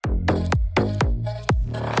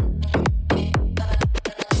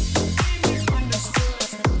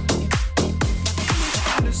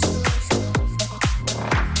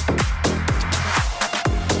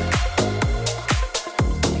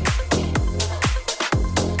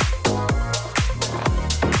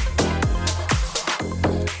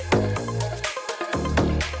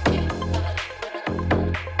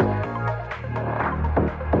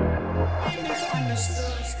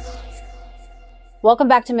Welcome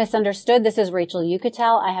back to Misunderstood. This is Rachel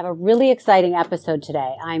Yucatel. I have a really exciting episode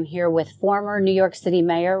today. I'm here with former New York City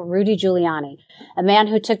Mayor Rudy Giuliani, a man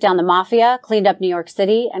who took down the mafia, cleaned up New York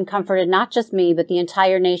City, and comforted not just me, but the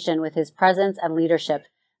entire nation with his presence and leadership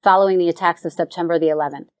following the attacks of September the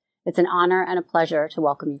 11th. It's an honor and a pleasure to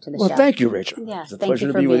welcome you to the show. Well, thank you, Rachel. Yes, it's a thank pleasure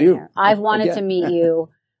you to for be being with you. here. I've wanted to meet you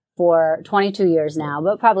for 22 years now,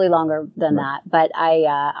 but probably longer than that. But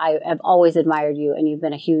I have always admired you, and you've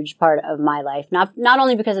been a huge part of my life. Not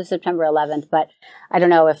only because of September 11th, but I don't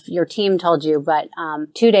know if your team told you, but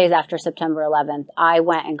 2 days after September 11th, I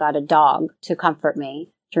went and got a dog to comfort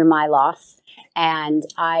me through my loss. And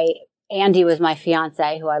Andy was my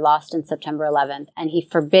fiance, who I lost in September 11th, and he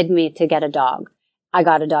forbid me to get a dog. I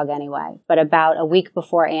got a dog anyway. But about a week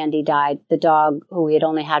before Andy died, the dog, who we had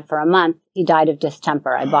only had for a month, he died of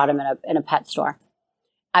distemper. I bought him in a pet store.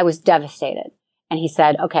 I was devastated. And he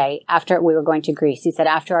said, okay, after we were going to Greece, he said,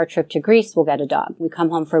 after our trip to Greece, we'll get a dog. We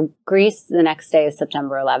come home from Greece. The next day is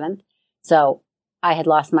September 11th. So I had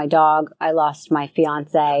lost my dog. I lost my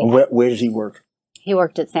fiance. Where did he work? He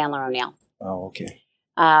worked at Sandler O'Neill. Oh, okay.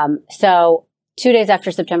 So 2 days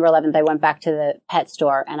after September 11th, I went back to the pet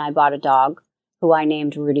store and I bought a dog who I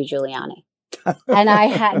named Rudy Giuliani.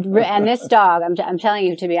 And this dog, I'm telling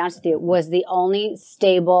you, to be honest with you, was the only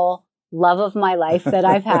stable love of my life that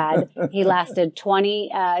I've had. He lasted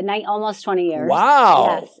almost 20 years.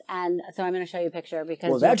 Wow. Yes. And so I'm going to show you a picture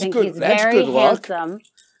because I I think good. he's That's very good luck. handsome.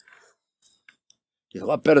 He's a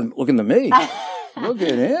lot better looking than me. Look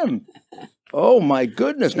at him. Oh, my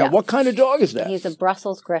goodness. Now, what kind of dog is that? He's a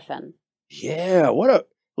Brussels Griffon. Yeah.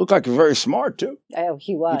 Looked like very smart, too. Oh,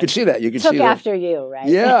 he was. You could see that. Took after you, right?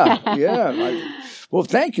 Yeah. Well,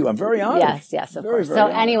 thank you. I'm very honored. Yes, of course. So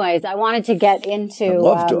anyways, I wanted to get into... I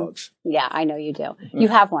love dogs. Yeah, I know you do. You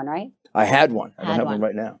have one, right? I had one. I don't have one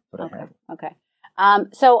right now, but I have one. Okay.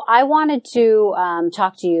 So I wanted to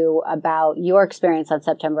talk to you about your experience on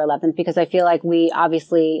September 11th, because I feel like we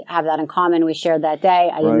obviously have that in common. We shared that day.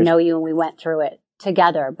 I didn't know you and we went through it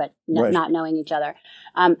together, but not knowing each other.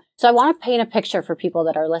 So I want to paint a picture for people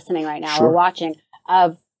that are listening right now or watching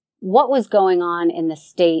of what was going on in the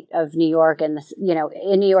state of New York and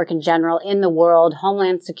in New York in general, in the world,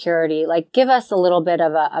 Homeland Security. Like, give us a little bit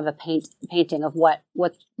of a painting of what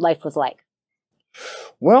life was like.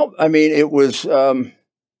 Well, I mean, it was the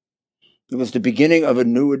beginning of a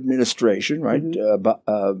new administration, right?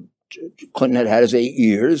 Mm-hmm. Clinton had his 8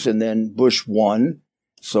 years, and then Bush won.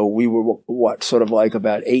 So we were sort of like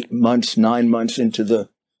about 9 months into the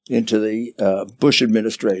Bush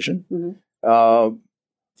administration. Mm-hmm.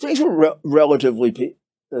 Things were relatively,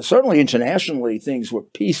 certainly internationally, things were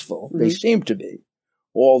peaceful. Mm-hmm. They seemed to be,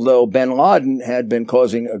 although bin Laden had been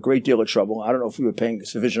causing a great deal of trouble. I don't know if we were paying a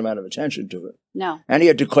sufficient amount of attention to it. No, and he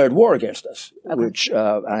had declared war against us, which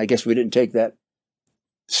I guess we didn't take that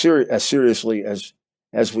as seriously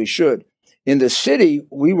as we should. In the city,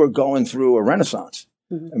 we were going through a renaissance.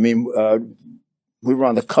 Mm-hmm. I mean, we were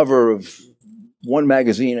on the cover of one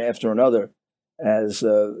magazine after another as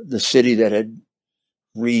the city that had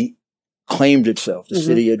reclaimed itself, the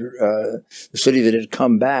city that had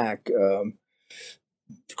come back.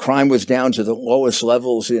 Crime was down to the lowest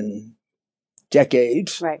levels in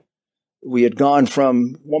decades. Right. We had gone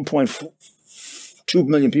from 1.2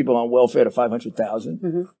 million people on welfare to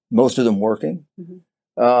 500,000, most of them working.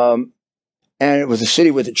 Mm-hmm. And it was a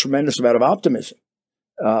city with a tremendous amount of optimism.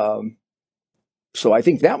 So I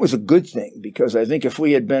think that was a good thing, because I think if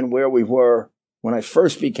we had been where we were when I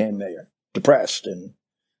first became mayor, depressed, and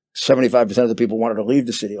 75% of the people wanted to leave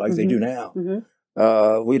the city like they do now,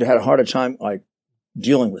 we'd had a harder time like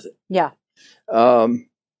dealing with it. Yeah.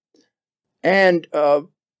 And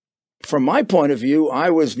from my point of view, I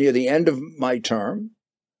was near the end of my term.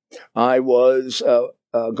 I was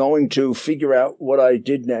going to figure out what I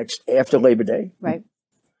did next after Labor Day. Right.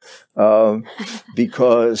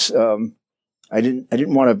 Because I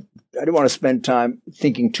didn't want to spend time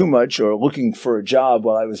thinking too much or looking for a job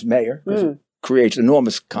while I was mayor, because it creates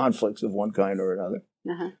enormous conflicts of one kind or another.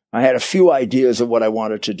 Uh-huh. I had a few ideas of what I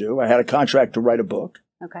wanted to do. I had a contract to write a book,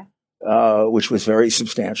 which was very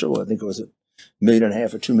substantial. I think it was $1.5 million or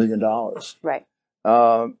 $2 million. Right.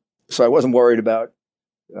 So I wasn't worried about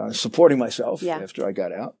supporting myself after I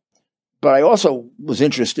got out. But I also was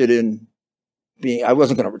interested in I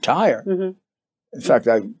wasn't going to retire. Mm-hmm. In fact,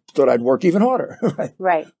 I thought I'd work even harder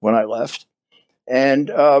when I left. And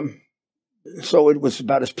so it was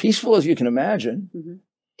about as peaceful as you can imagine. Mm-hmm.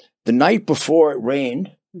 The night before, it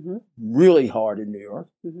rained really hard in New York.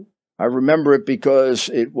 Mm-hmm. I remember it because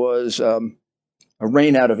it was a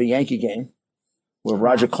rain out of a Yankee game where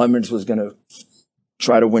Roger Clemens was going to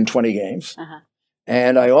try to win 20 games. Uh-huh.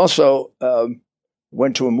 And I also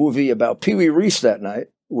Went to a movie about Pee Wee Reese that night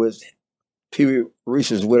with Pee Wee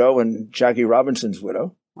Reese's widow and Jackie Robinson's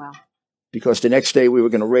widow. Wow. Because the next day we were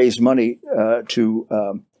going to raise money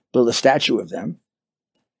to build a statue of them.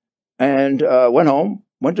 And went home,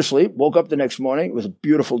 went to sleep, woke up the next morning. It was a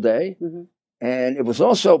beautiful day. Mm-hmm. And it was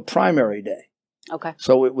also primary day. Okay.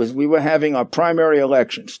 So we were having our primary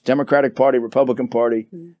elections, Democratic Party, Republican Party,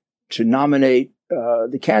 mm-hmm. to nominate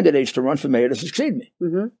the candidates to run for mayor to succeed me.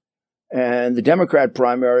 Mm-hmm. And the Democrat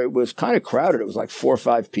primary was kind of crowded. It was like 4 or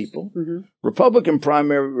 5 people. Mm-hmm. Republican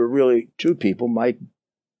primary were really 2 people, Mike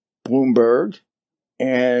Bloomberg,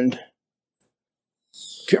 and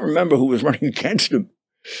can't remember who was running against him.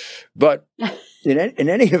 But in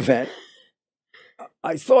any event,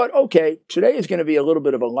 I thought, okay, today is going to be a little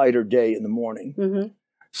bit of a lighter day in the morning. Mm-hmm.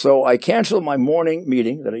 So I canceled my morning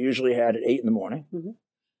meeting that I usually had at 8 in the morning, mm-hmm.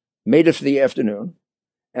 made it for the afternoon,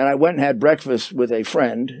 and I went and had breakfast with a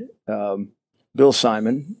friend, Bill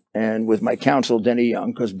Simon, and with my counsel, Denny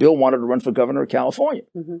Young, because Bill wanted to run for governor of California,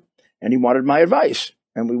 mm-hmm. and he wanted my advice.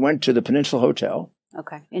 And we went to the Peninsula Hotel.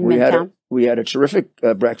 Okay, in Midtown. We had a terrific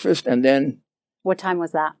breakfast, and then... What time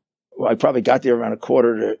was that? Well, I probably got there around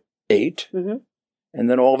 7:45, mm-hmm. and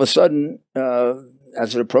then all of a sudden,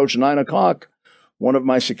 as it approached 9 o'clock, one of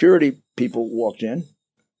my security people walked in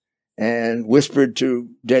and whispered to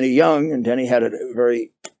Denny Young, and Denny had a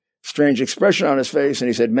very strange expression on his face, and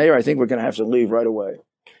he said, "Mayor, I think we're going to have to leave right away.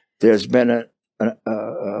 There's been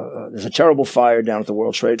there's a terrible fire down at the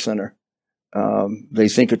World Trade Center. They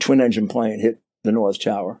think a twin-engine plane hit the North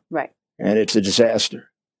Tower, right? And it's a disaster."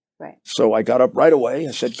 Right. So I got up right away.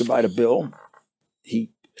 I said goodbye to Bill.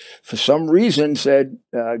 He, for some reason, said,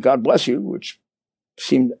 "God bless you," which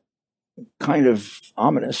seemed kind of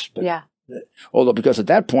ominous. But yeah. Although, because at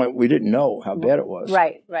that point, we didn't know how bad it was.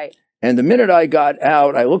 Right, right. And the minute I got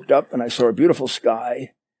out, I looked up and I saw a beautiful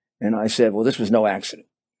sky. And I said, well, this was no accident.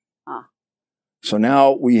 So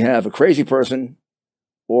now we have a crazy person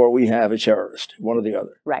or we have a terrorist, one or the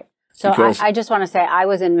other. Right. So I just want to say I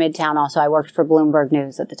was in Midtown also. I worked for Bloomberg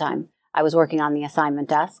News at the time. I was working on the assignment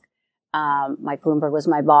desk. Mike Bloomberg was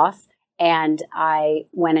my boss. And I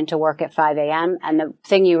went into work at 5 a.m. And the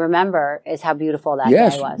thing you remember is how beautiful that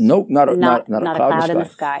day was. Nope, not a cloud in the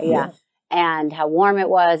sky. Yeah. And how warm it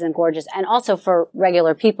was and gorgeous. And also for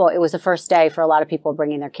regular people, it was the first day for a lot of people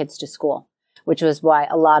bringing their kids to school, which was why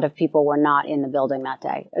a lot of people were not in the building that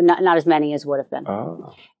day. Not as many as would have been.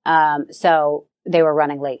 Oh. So they were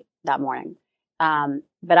running late that morning.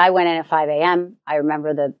 But I went in at 5 a.m. I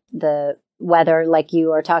remember the weather like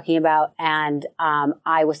you are talking about. And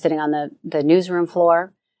I was sitting on the newsroom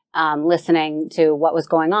floor, listening to what was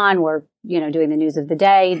going on. We're, doing the news of the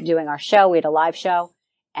day, doing our show. We had a live show.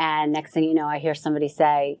 And next thing you know, I hear somebody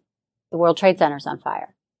say, the World Trade Center's on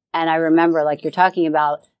fire. And I remember, like you're talking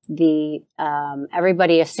about,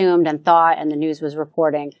 everybody assumed and thought, and the news was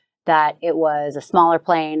reporting, that it was a smaller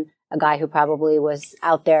plane, a guy who probably was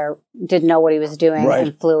out there, didn't know what he was doing, right,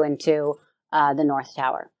 and flew into the North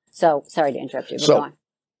Tower. So, sorry to interrupt you, but go on.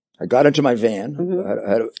 I got into my van.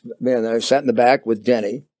 Mm-hmm. I sat in the back with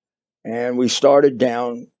Denny, and we started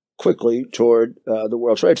down quickly toward the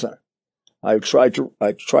World Trade Center. I tried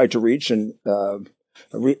to reach, and I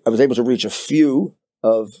was able to reach a few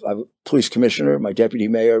of police commissioner, my deputy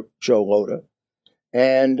mayor, Joe Loda,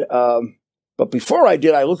 and but before I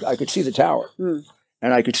did, I could see the tower,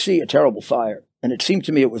 and I could see a terrible fire, and it seemed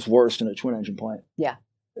to me it was worse than a twin-engine plane. Yeah.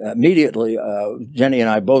 Immediately, Jenny and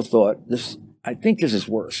I both thought, I think this is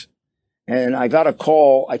worse. And I got a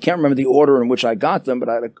call. I can't remember the order in which I got them, but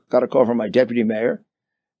I got a call from my deputy mayor,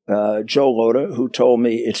 Joe Loda, who told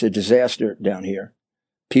me it's a disaster down here.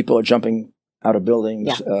 People are jumping out of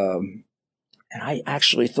buildings. Yeah. And I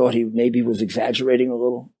actually thought he maybe was exaggerating a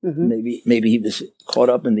little. Mm-hmm. Maybe he was caught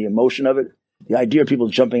up in the emotion of it. The idea of people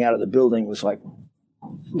jumping out of the building was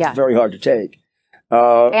very hard to take.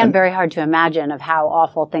 And very hard to imagine of how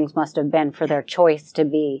awful things must have been for their choice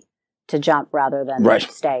to jump rather than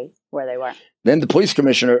stay where they were. Then I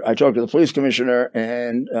talked to the police commissioner,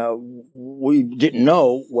 and we didn't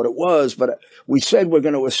know what it was, but we said we're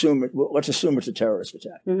going to assume it. Let's assume it's a terrorist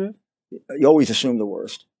attack. Mm-hmm. You always assume the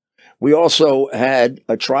worst. We also had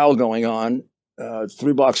a trial going on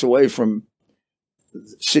 3 blocks away from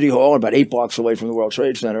City Hall, about 8 blocks away from the World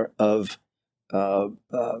Trade Center, of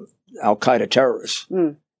Al-Qaeda terrorists.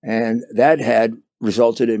 Mm. And that had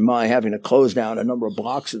resulted in my having to close down a number of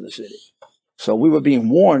blocks in the city. So we were being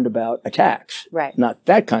warned about attacks. Right. Not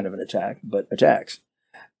that kind of an attack, but attacks.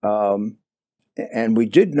 And we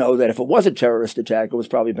did know that if it was a terrorist attack, it was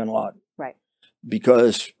probably bin Laden. Right.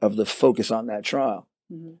 Because of the focus on that trial.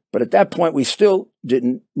 Mm-hmm. But at that point, we still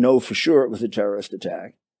didn't know for sure it was a terrorist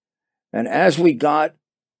attack. And as we got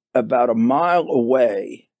about a mile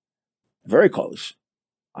away, very close,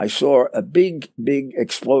 I saw a big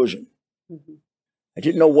explosion. Mm-hmm. I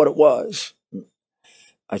didn't know what it was.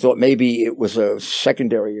 I thought maybe it was a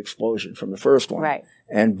secondary explosion from the first one. Right.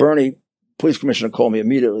 And Bernie, police commissioner, called me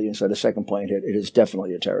immediately and said, a second plane hit. It is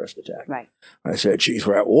definitely a terrorist attack. Right. I said, geez,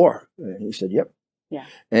 we're at war. And he said, yep. Yeah.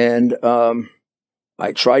 And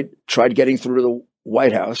I tried getting through to the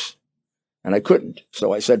White House, and I couldn't.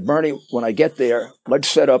 So I said, Bernie, when I get there, let's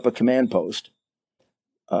set up a command post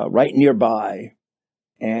right nearby,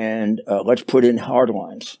 and let's put in hard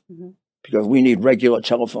lines, mm-hmm. because we need regular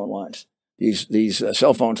telephone lines. These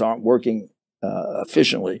cell phones aren't working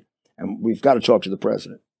efficiently, and we've got to talk to the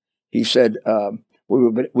president. He said,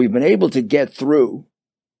 we've been able to get through,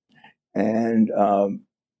 and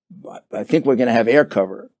I think we're going to have air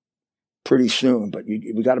cover pretty soon, but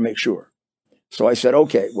we got to make sure. So I said,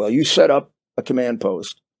 okay, well, you set up a command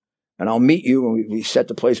post, and I'll meet you, and we set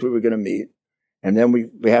the place we were going to meet, and then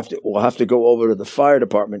we'll have to go over to the fire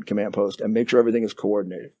department command post and make sure everything is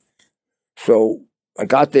coordinated. So I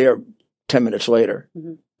got there 10 minutes later,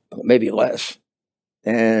 mm-hmm. maybe less.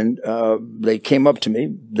 And they came up to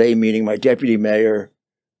me, they meaning my deputy mayor,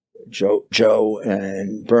 Joe,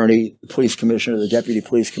 and Bernie, the police commissioner, the deputy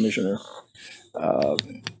police commissioner,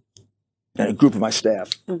 and a group of my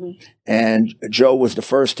staff. Mm-hmm. And Joe was the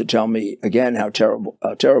first to tell me again how terrible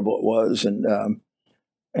it was, and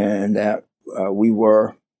that we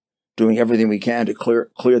were doing everything we can to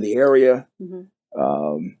clear the area.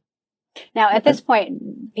 Mm-hmm. Now, at this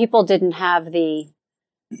point, people didn't have the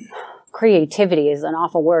creativity, is an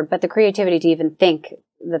awful word, but the creativity to even think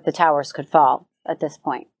that the towers could fall at this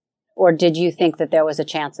point. Or did you think that there was a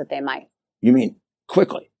chance that they might? You mean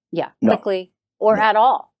quickly? Yeah, quickly or at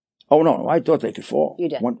all. Oh, no, I thought they could fall. You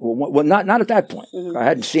did? Well, not at that point. Mm-hmm. I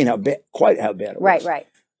hadn't seen quite how bad it was. Right.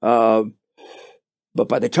 But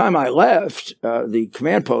by the time I left, the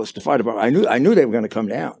command post, the fire department, I knew they were going to come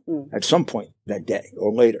down at some point that day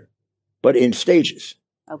or later. But in stages,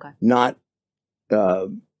 not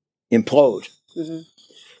implode. Mm-hmm.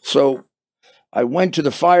 So I went to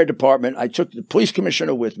the fire department. I took the police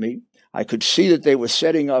commissioner with me. I could see that they were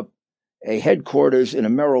setting up a headquarters in a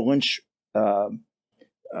Merrill Lynch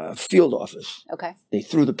field office. Okay. They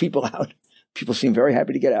threw the people out. People seemed very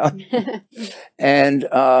happy to get out. And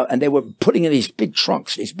they were putting in these big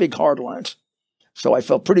trunks, these big hard lines. So I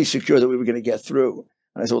felt pretty secure that we were going to get through.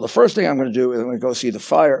 And I said, well, the first thing I'm going to do is I'm going to go see the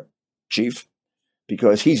fire chief,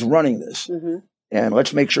 because he's running this. Mm-hmm. And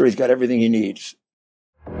let's make sure he's got everything he needs.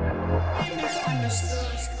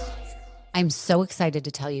 I'm so excited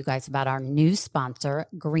to tell you guys about our new sponsor,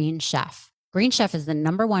 Green Chef. Green Chef is the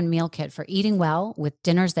 #1 meal kit for eating well with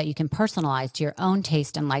dinners that you can personalize to your own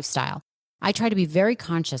taste and lifestyle. I try to be very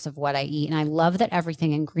conscious of what I eat, and I love that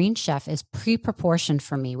everything in Green Chef is pre-proportioned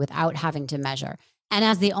for me without having to measure. And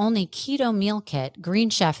as the only keto meal kit, Green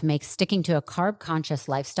Chef makes sticking to a carb-conscious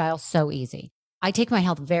lifestyle so easy. I take my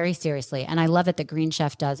health very seriously, and I love it that Green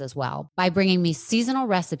Chef does as well by bringing me seasonal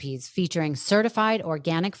recipes featuring certified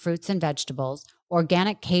organic fruits and vegetables,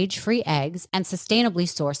 organic cage-free eggs, and sustainably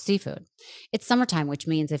sourced seafood. It's summertime, which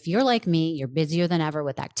means if you're like me, you're busier than ever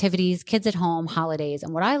with activities, kids at home, holidays.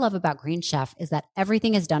 And what I love about Green Chef is that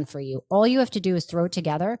everything is done for you. All you have to do is throw it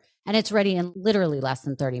together, and it's ready in literally less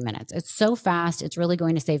than 30 minutes. It's so fast. It's really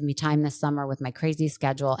going to save me time this summer with my crazy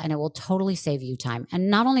schedule, and it will totally save you time.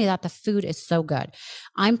 And not only that, the food is so good.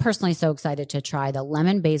 I'm personally so excited to try the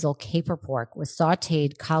lemon basil caper pork with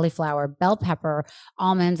sauteed cauliflower, bell pepper,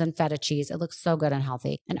 almonds, and feta cheese. It looks so good and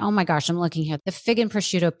healthy. And oh my gosh, I'm looking here. The fig and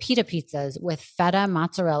prosciutto pita pizzas with feta,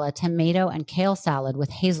 mozzarella, tomato, and kale salad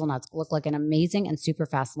with hazelnuts look like an amazing and super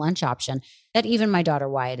fast lunch option that even my daughter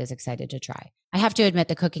Wyatt is excited to try. I have to admit,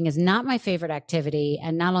 the cooking is not my favorite activity.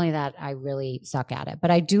 And not only that, I really suck at it, but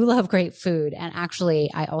I do love great food. And actually,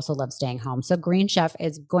 I also love staying home. So Green Chef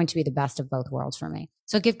is going to be the best of both worlds for me.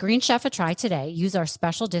 So give Green Chef a try today. Use our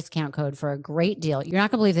special discount code for a great deal. You're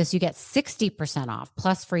not going to believe this. You get 60% off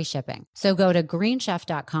plus free shipping. So go to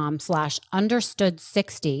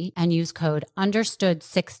greenchef.com/understood60 and use code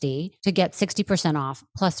understood60 to get 60% off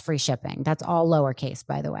plus free shipping. That's all lowercase,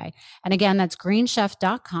 by the way. And again, that's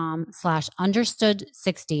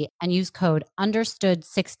greenchef.com/understood60 and use code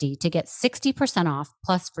understood60 to get 60% off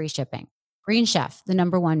plus free shipping. Green Chef, the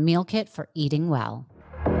 #1 meal kit for eating well.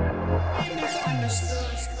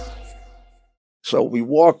 So we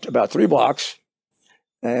walked about 3 blocks,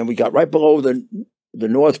 and we got right below the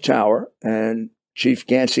North Tower, and Chief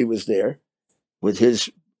Gansey was there with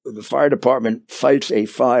the fire department fights a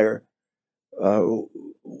fire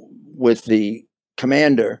with the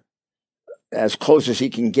commander as close as he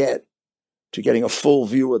can get to getting a full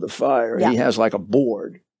view of the fire, he has like a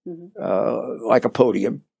board, like a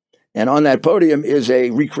podium. And on that podium is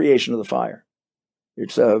a recreation of the fire.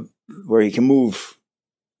 It's where he can move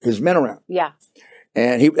his men around. Yeah.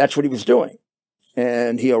 And that's what he was doing.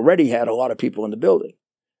 And he already had a lot of people in the building.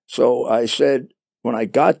 So I said, when I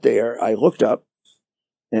got there, I looked up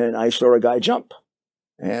and I saw a guy jump.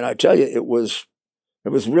 And I tell you, it was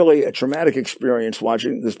really a traumatic experience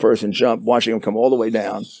watching this person jump, watching him come all the way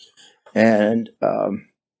down. And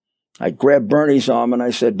I grabbed Bernie's arm and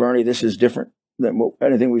I said, Bernie, this is different than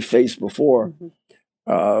anything we faced before.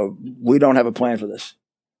 We don't have a plan for this.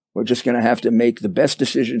 We're just going to have to make the best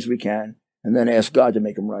decisions we can and then ask God to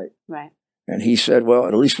make them right. Right. And he said, well,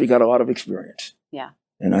 at least we got a lot of experience. Yeah.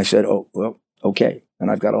 And I said, oh, well, okay.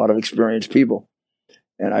 And I've got a lot of experienced people.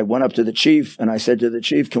 And I went up to the chief and I said to the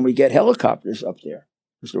chief, can we get helicopters up there?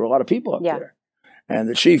 Because there were a lot of people up there. And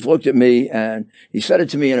the chief looked at me and he said it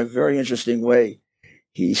to me in a very interesting way.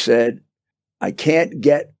 He said, I can't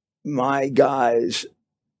get my guys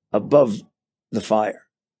above the fire.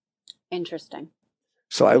 Interesting.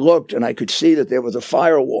 So I looked and I could see that there was a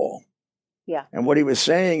firewall. Yeah. And what he was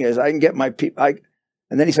saying is, I can get my people.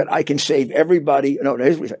 And then he said, I can save everybody. No,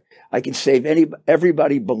 here's what he said. I can save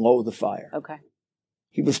everybody below the fire. Okay.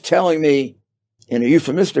 He was telling me in a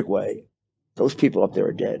euphemistic way, those people up there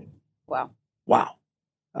are dead. Wow. Wow.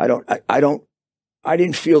 I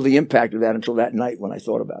didn't feel the impact of that until that night when I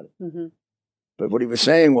thought about it. But what he was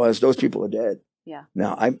saying was, those people are dead. Yeah.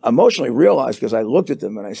 Now, I emotionally realized, because I looked at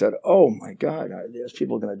them and I said, oh my God, there's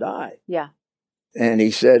people going to die. Yeah. And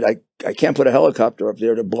he said, I can't put a helicopter up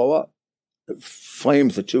there to blow up. The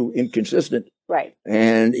flames are too inconsistent. Right.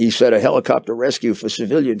 And he said a helicopter rescue for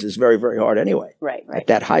civilians is very, very hard anyway. Right. At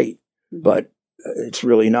that height. But it's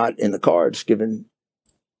really not in the cards, given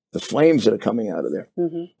the flames that are coming out of there.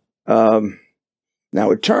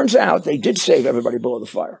 Now, it turns out they did save everybody below the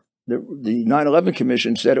fire. The 9/11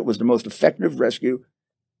 Commission said it was the most effective rescue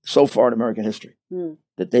so far in American history.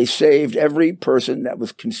 That they saved every person that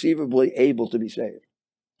was conceivably able to be saved.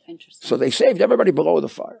 Interesting. So they saved everybody below the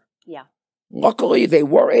fire. Yeah. Luckily, they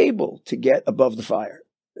were able to get above the fire.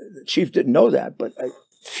 The chief didn't know that, but a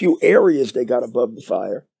few areas they got above the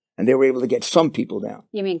fire, and they were able to get some people down.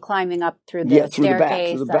 You mean climbing up through the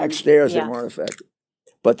staircase? Through the back stairs, they weren't affected.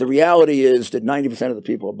 But the reality is that 90% of the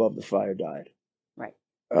people above the fire died. Right.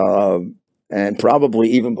 And probably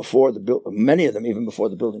even before many of them even before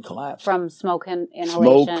the building collapsed. From smoke and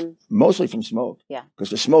inhalation? Mostly from smoke. Yeah. Because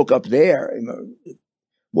the smoke up there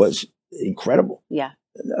was incredible. Yeah.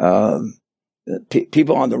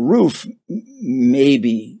 People on the roof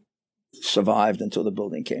maybe survived until the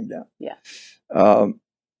building came down. Yeah.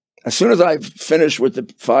 As soon as I finished with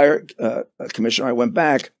the fire commissioner, I went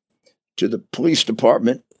back to the police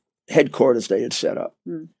department headquarters they had set up.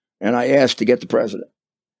 And I asked to get the president.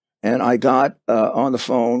 And I got on the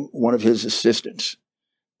phone one of his assistants,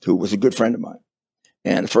 who was a good friend of mine.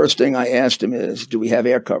 And the first thing I asked him is, do we have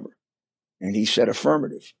air cover? And he said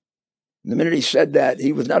affirmative. And the minute he said that,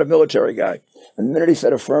 he was not a military guy. And the minute he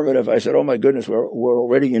said affirmative, I said, oh my goodness, we're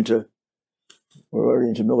already into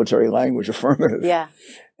military language, affirmative. Yeah.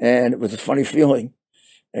 And it was a funny feeling.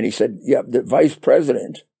 And he said, yeah, the vice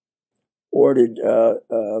president ordered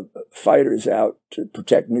fighters out to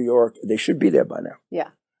protect New York. They should be there by now. Yeah.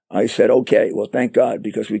 I said, okay, well, thank God,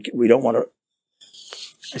 because we don't want to.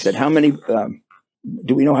 I said, how many,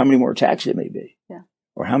 do we know how many more attacks there may be? Yeah.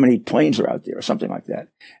 Or how many planes are out there or something like that?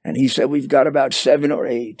 And he said, we've got about 7 or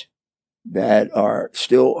 8 that are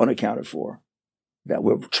still unaccounted for, that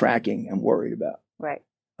we're tracking and worried about. Right.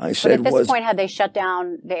 I said, but at this point, had they shut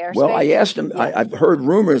down the airspace? Well, I asked him, I've heard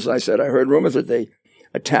rumors. I said, I heard rumors that they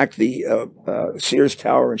attacked the Sears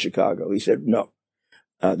Tower in Chicago. He said, no.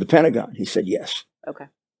 The Pentagon. He said, yes. Okay.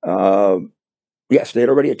 Yes, they had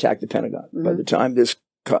already attacked the Pentagon by the time this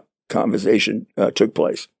conversation took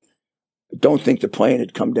place. I don't think the plane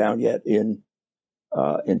had come down yet in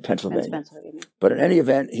Pennsylvania. But in any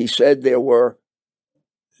event, he said there were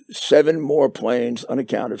 7 more planes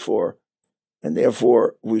unaccounted for, and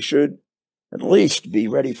therefore we should at least be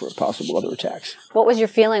ready for possible other attacks. What was your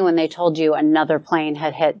feeling when they told you another plane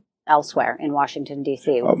had hit elsewhere in Washington,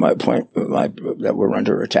 D.C.? My point, that we're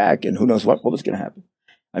under attack, and who knows what was going to happen.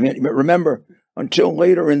 I mean, remember, until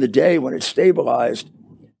later in the day when it stabilized,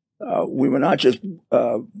 we were not just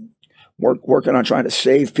working on trying to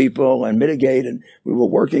save people and mitigate, and we were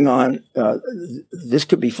working on this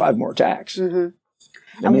could be 5 more attacks.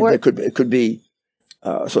 I mean, it could be.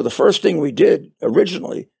 So the first thing we did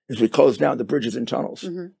originally is we closed down the bridges and tunnels,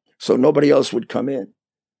 so nobody else would come in,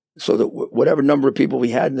 so that whatever number of people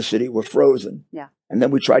we had in the city were frozen. Yeah, and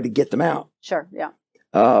then we tried to get them out. Sure. Yeah.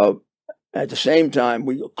 At the same time,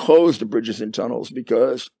 we closed the bridges and tunnels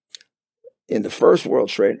because in the first World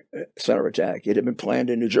Trade Center attack, it had been planned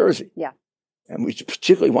in New Jersey. Yeah. And we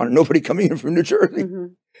particularly wanted nobody coming in from New Jersey.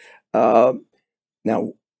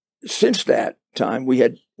 Now, since that time, we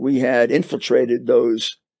had infiltrated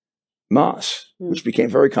those mosques, which became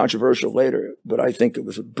very controversial later, but I think it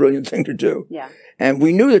was a brilliant thing to do. Yeah. And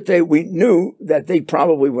we knew that they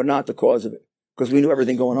probably were not the cause of it because we knew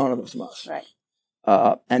everything going on in those mosques. Right.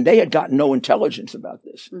 And they had gotten no intelligence about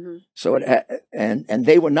this. So and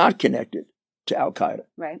they were not connected to Al Qaeda.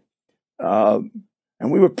 Right.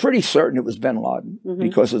 And we were pretty certain it was bin Laden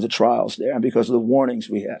because of the trials there and because of the warnings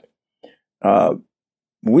we had.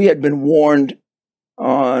 We had been warned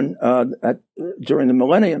during the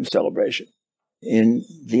Millennium Celebration in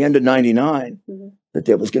the end of '99 that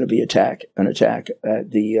there was going to be an attack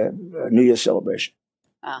at the New Year's celebration.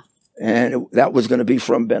 And that was going to be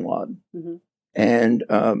from bin Laden. And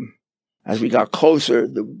as we got closer,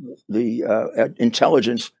 the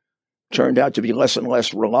intelligence turned out to be less and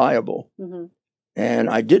less reliable. And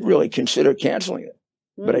I did really consider canceling it,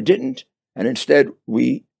 but I didn't. And instead,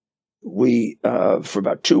 we for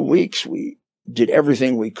about 2 weeks, we did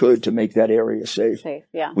everything we could to make that area safe.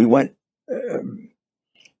 Yeah. We went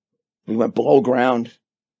below ground.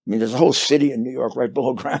 I mean, there's a whole city in New York right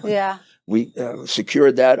below ground. Yeah. We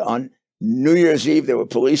secured that on New Year's Eve. There were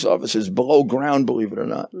police officers below ground, believe it or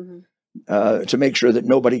not, to make sure that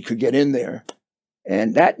nobody could get in there.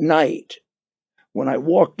 And that night, when I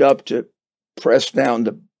walked up to press down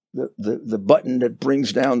the button that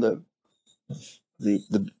brings down the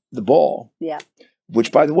ball,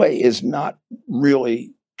 which, by the way, is not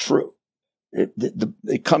really true.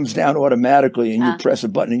 It comes down automatically, and you press a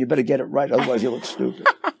button, and you better get it right, otherwise you look stupid.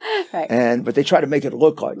 Right. But they try to make it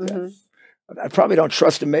look like that. I probably don't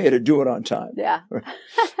trust the mayor to do it on time. Yeah.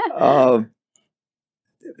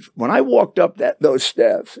 When I walked up those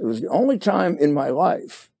steps, it was the only time in my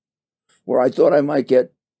life where I thought I might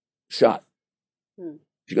get shot.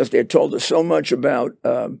 Because they had told us so much about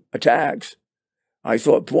attacks. I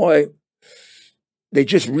thought, boy, they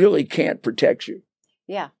just really can't protect you.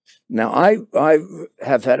 Yeah. Now, I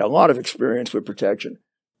have had a lot of experience with protection.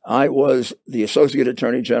 I was the Associate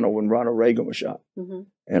Attorney General when Ronald Reagan was shot.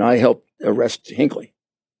 And I helped arrest Hinckley.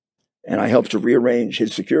 And I helped to rearrange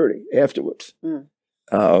his security afterwards.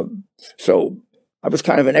 So I was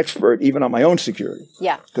kind of an expert even on my own security.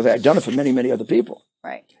 Yeah. Because I had done it for many, many other people.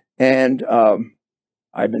 Right. And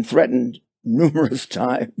I've been threatened numerous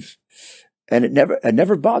times. And it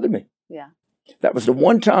never bothered me. Yeah. That was the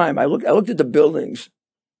one time I looked at the buildings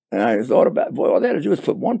and I thought about, boy, all they had to do is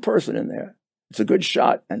put one person in there. It's a good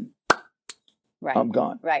shot and I'm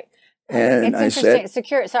gone. Right. And it's interesting.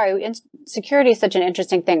 Security is such an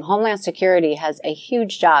interesting thing. Homeland Security has a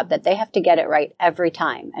huge job that they have to get it right every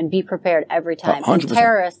time and be prepared every time. 100%. And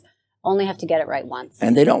terrorists only have to get it right once.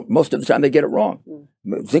 And they don't. Most of the time they get it wrong.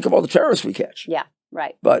 Think of all the terrorists we catch. Yeah,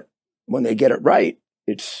 right. But when they get it right,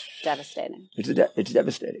 it's devastating. It's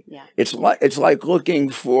devastating. Yeah. It's like looking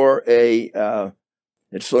for a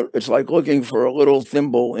it's like looking for a little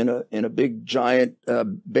thimble in a big giant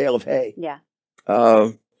bale of hay. Yeah.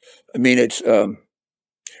 I mean, it's the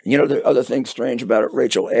other thing strange about it,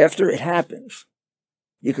 Rachel. After it happens,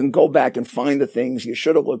 you can go back and find the things you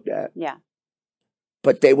should have looked at. Yeah.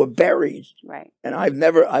 But they were buried. Right. And I've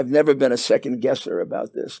never been a second guesser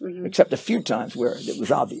about this, except a few times where it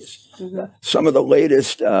was obvious. Some of the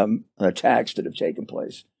latest attacks that have taken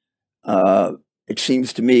place, it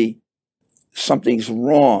seems to me something's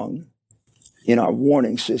wrong in our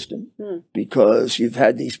warning system because you've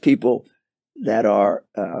had these people that are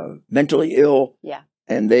mentally ill,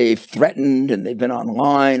 and they've threatened and they've been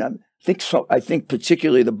online. I think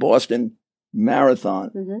particularly the Boston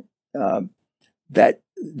Marathon.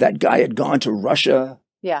 That guy had gone to Russia.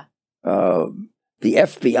 Yeah. The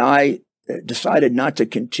FBI decided not to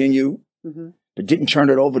continue, but didn't turn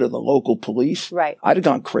it over to the local police. Right. I'd have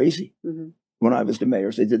gone crazy when I was the mayor.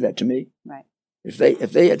 If they did that to me. Right. If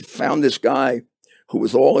they had found this guy who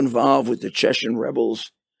was all involved with the Chechen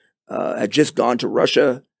rebels, had just gone to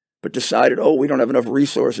Russia, but decided, we don't have enough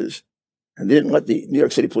resources, and they didn't let the New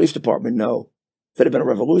York City Police Department know, that'd have been a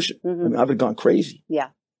revolution. I mean, I'd have gone crazy. Yeah.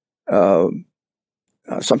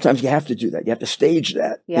 Sometimes you have to do that. You have to stage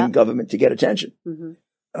that in government to get attention.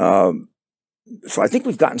 So I think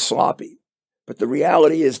we've gotten sloppy. But the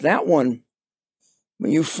reality is that one,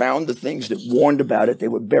 when you found the things that warned about it, they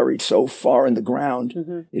were buried so far in the ground,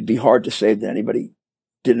 it'd be hard to say that anybody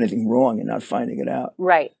did anything wrong in not finding it out.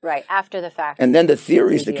 Right. After the fact. And then the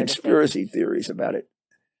theories, the conspiracy theories about it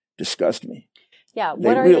disgust me. Yeah.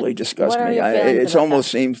 They really disgust me. It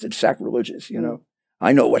almost seems that sacrilegious,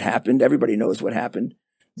 I know what happened. Everybody knows what happened.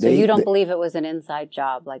 So you don't believe it was an inside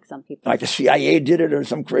job like some people? Like the CIA did it or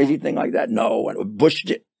some crazy thing like that? No. Bush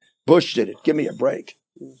did it. Give me a break.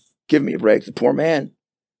 Give me a break. The poor man,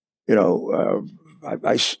 you know,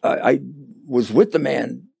 I was with the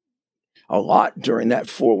man a lot during that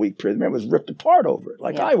 4-week period. The man was ripped apart over it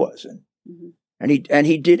like I was. And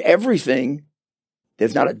he did everything.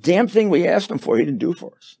 There's not a damn thing we asked him for he didn't do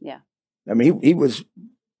for us. Yeah. I mean, he was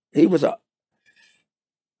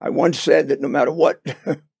I once said that no matter what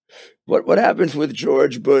happens with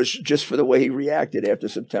George Bush, just for the way he reacted after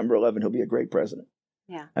September 11, he'll be a great president.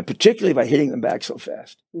 Yeah. And particularly by hitting them back so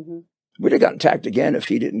fast. We'd have gotten attacked again if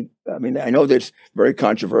he didn't. I mean, I know that's very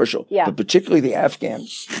controversial, but particularly the Afghan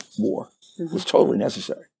war was totally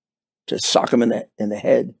necessary to sock him in the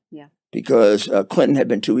head because Clinton had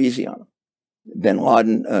been too easy on him. Bin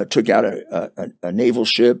Laden took out a naval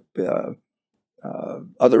ship,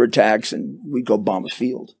 other attacks, and we'd go bomb a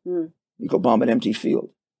field. We'd go bomb an empty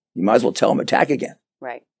field. You might as well tell him attack again.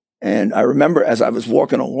 Right. And I remember as I was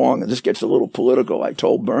walking along, and this gets a little political, I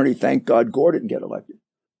told Bernie, thank God Gore didn't get elected.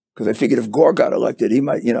 Because I figured if Gore got elected, he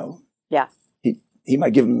might, he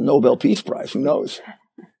might give him the Nobel Peace Prize. Who knows?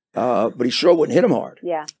 But he sure wouldn't hit him hard.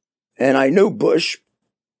 Yeah. And I knew Bush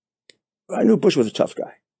was a tough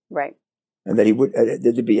guy. Right. And that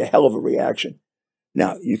there'd be a hell of a reaction.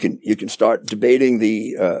 Now, you can start debating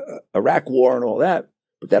the Iraq war and all that,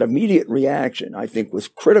 but that immediate reaction, I think, was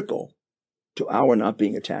critical to our not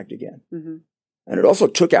being attacked again. And it also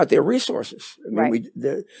took out their resources. I mean,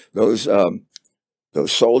 those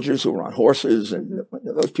soldiers who were on horses, and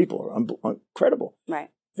those people are incredible. Right.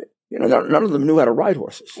 You know, none of them knew how to ride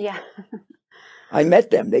horses. Yeah. I met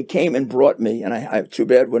them. They came and brought me, and I too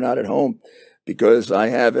bad we're not at home, because I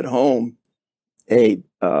have at home a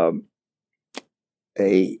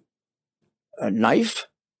knife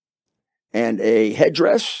and a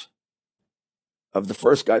headdress of the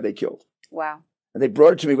first guy they killed. Wow. And they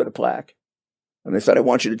brought it to me with a plaque. And they said, I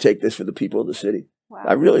want you to take this for the people of the city. Wow.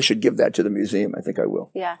 I really should give that to the museum. I think I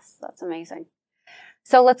will. Yes, that's amazing.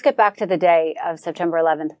 So let's get back to the day of September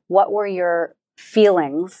 11th. What were your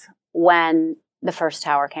feelings when the first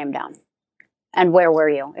tower came down? And where were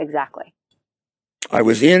you exactly? I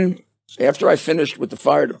was after I finished with the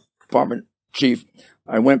fire department chief,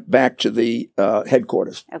 I went back to the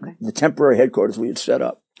headquarters, the temporary headquarters we had set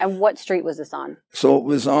up. And what street was this on? So it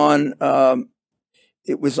was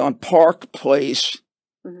on Park Place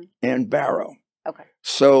and Barrow. Okay.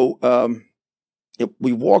 So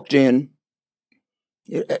we walked in.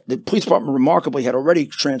 The police department remarkably had already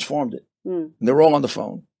transformed it. And they were all on the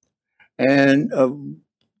phone. And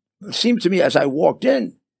it seemed to me as I walked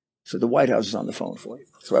in, so the White House is on the phone for you.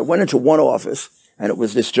 So I went into one office, and it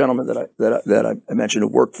was this gentleman that I mentioned who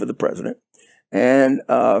worked for the president. And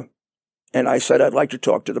I said, I'd like to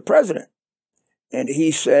talk to the president. And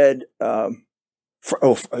he said,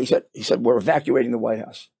 he said, we're evacuating the White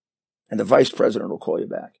House, and the vice president will call you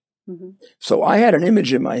back. So I had an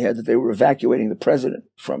image in my head that they were evacuating the president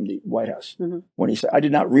from the White House. When he said, I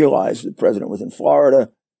did not realize the president was in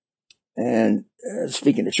Florida and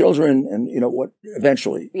speaking to children, and what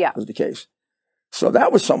eventually was the case. So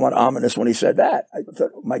that was somewhat ominous when he said that. I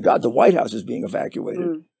thought, oh my God, the White House is being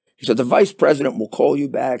evacuated. He said, the vice president will call you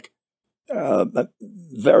back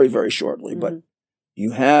very, very shortly, but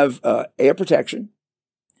you have air protection.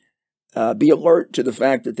 Be alert to the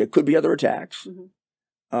fact that there could be other attacks.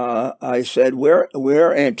 I said,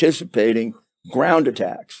 we're anticipating ground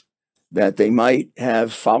attacks, that they might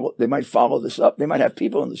follow this up. They might have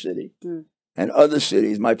people in the city and other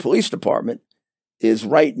cities. My police department is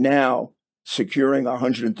right now securing our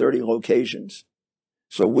 130 locations.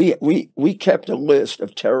 So we kept a list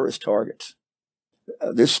of terrorist targets.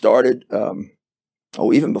 This started,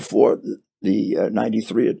 even before the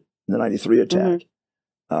 93 attack.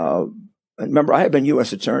 And remember, I had been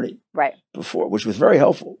U.S. attorney before, which was very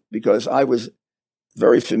helpful because I was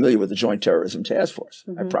very familiar with the Joint Terrorism Task Force.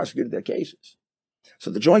 I prosecuted their cases. So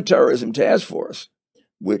the Joint Terrorism Task Force,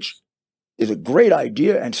 which is a great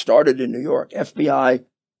idea and started in New York, FBI,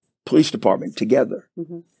 police department together,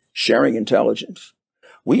 sharing intelligence.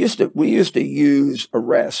 We used to use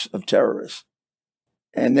arrests of terrorists,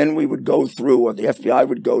 and then we would go through, or the FBI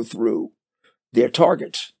would go through their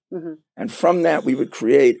targets, and from that we would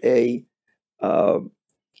create a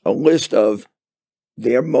list of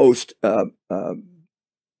their most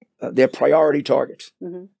their priority targets,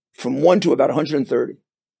 from 1 to about 130,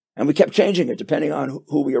 and we kept changing it depending on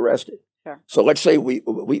who we arrested. Sure. So let's say we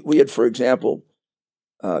had, for example,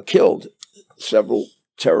 killed several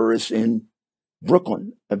terrorists in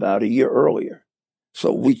Brooklyn about a year earlier.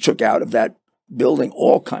 So we took out of that building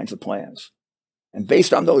all kinds of plans And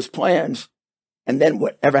based on those plans, and then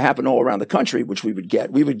whatever happened all around the country, which we would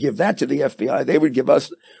give that to the FBI. They would give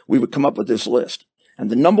us, we would come up with this list. And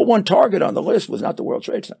the number one target on the list was not the World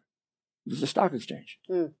Trade Center. It was the stock exchange.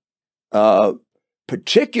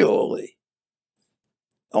 Particularly,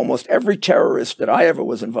 almost every terrorist that I ever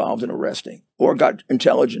was involved in arresting or got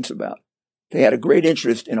intelligence about, they had a great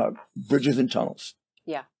interest in our bridges and tunnels.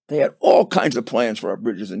 Yeah. They had all kinds of plans for our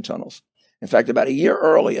bridges and tunnels. In fact, about a year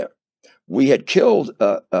earlier, we had killed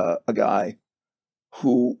a guy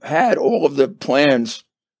who had all of the plans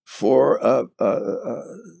for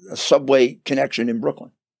a subway connection in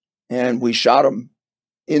Brooklyn. And we shot him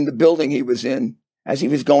in the building he was in as he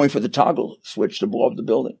was going for the toggle switch to blow up the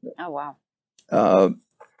building. Oh, wow.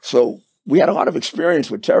 So we had a lot of experience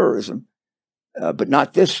with terrorism, but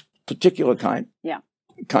not this particular kind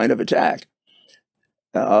of attack.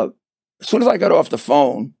 As soon as I got off the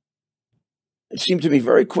phone, it seemed to me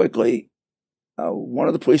very quickly, one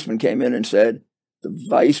of the policemen came in and said, the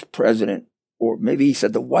vice president, or maybe he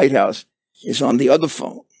said the White House, is on the other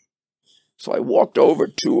phone. So I walked over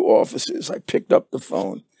 2 offices. I picked up the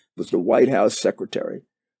phone. It was the White House secretary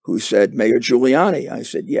who said, Mayor Giuliani. I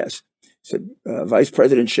said, yes. He said, Vice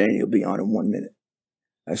President Cheney will be on in 1 minute.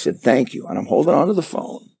 I said, thank you. And I'm holding onto the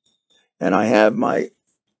phone. And I have my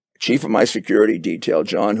chief of my security detail,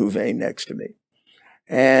 John Houvain, next to me.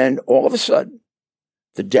 And all of a sudden,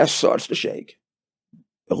 the desk starts to shake.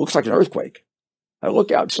 It looks like an earthquake. I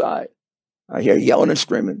look outside. I hear yelling and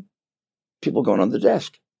screaming. People going on the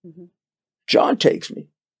desk. Mm-hmm. John takes me.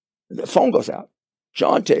 The phone goes out.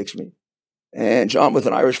 John takes me. And John was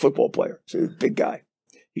an Irish football player. So he was a big guy.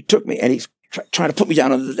 He took me and he's trying to put me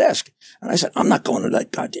down on the desk. And I said, I'm not going to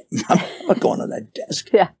that I'm not going to that desk.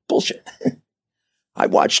 Yeah. Bullshit. I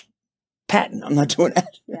watched Patton. I'm not doing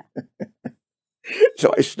that. Yeah.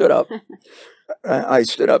 So I stood up. I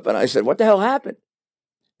stood up and I said, what the hell happened?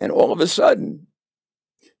 And all of a sudden,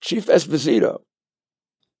 Chief Esposito,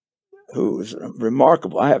 who is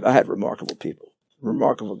remarkable. I had remarkable people.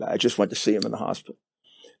 Remarkable guy. I just went to see him in the hospital.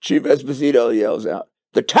 Chief Esposito yells out,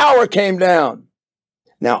 the tower came down.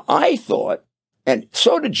 Now, I thought, and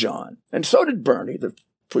so did John, and so did Bernie, the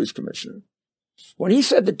police commissioner. When he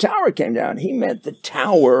said the tower came down, he meant the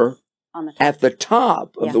tower at the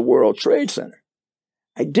top of the World Trade Center.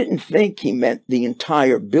 I didn't think he meant the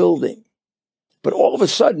entire building. But all of a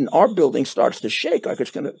sudden, our building starts to shake like it's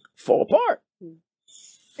going to fall apart.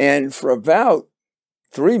 And for about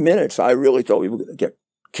 3 minutes, I really thought we were going to get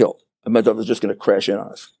killed. I meant that it was just going to crash in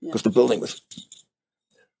on us because the building was.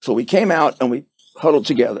 So we came out and we huddled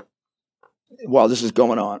together while this is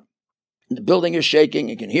going on. The building is shaking.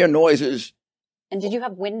 You can hear noises. And did you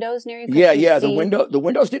have windows near you? Yeah. The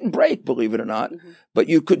windows didn't break, believe it or not. Mm-hmm. But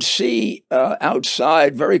you could see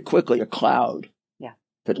outside very quickly a cloud.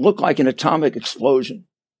 That looked like an atomic explosion.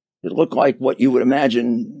 It looked like what you would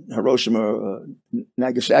imagine Hiroshima or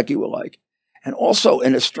Nagasaki were like. And also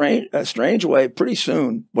in a strange way, pretty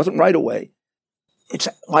soon, wasn't right away. It's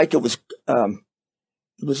like it was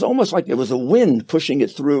almost like there was a wind pushing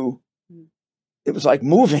it through. It was like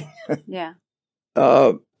moving. Yeah.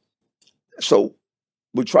 So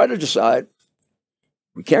we try to decide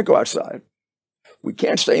we can't go outside. We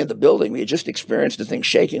can't stay in the building. We had just experienced the thing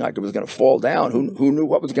shaking like it was going to fall down. Who knew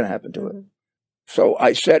what was going to happen to it? So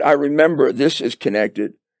I said, I remember this is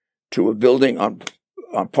connected to a building on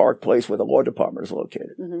Park Place where the law department is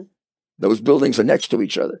located. Mm-hmm. Those buildings are next to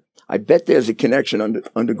each other. I bet there's a connection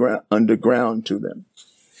underground to them.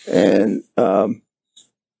 And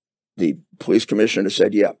the police commissioner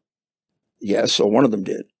said, yeah. So one of them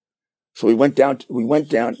did. So we went down.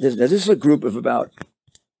 This is a group of about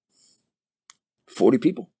 40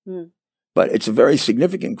 people. But it's a very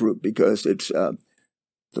significant group because it's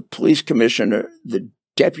the police commissioner, the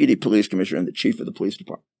deputy police commissioner, and the chief of the police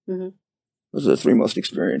department. Mm-hmm. Those are the 3 most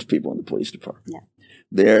experienced people in the police department. Yeah.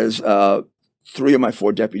 There's 3 of my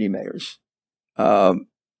 4 deputy mayors.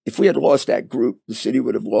 If we had lost that group, the city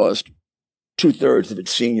would have lost 2/3 of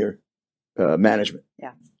its senior management.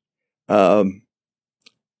 Yeah.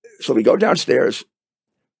 So we go downstairs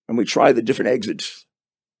and we try the different exits,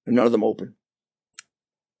 and none of them open.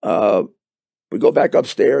 We go back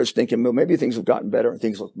upstairs thinking, well, maybe things have gotten better and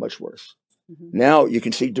things look much worse. Mm-hmm. Now you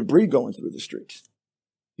can see debris going through the streets.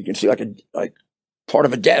 You can see like part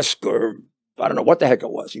of a desk or I don't know what the heck it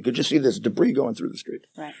was. You could just see this debris going through the street.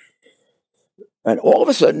 Right. And all of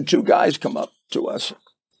a sudden, 2 guys come up to us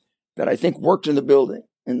that I think worked in the building.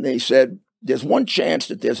 And they said, there's one chance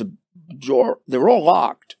that there's a door. They're all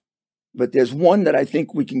locked, but there's one that I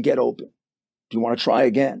think we can get open. Do you want to try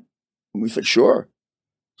again? And we said, sure.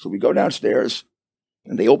 So we go downstairs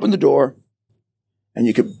and they open the door and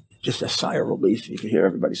you could just a sigh of relief. You could hear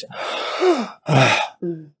everybody say,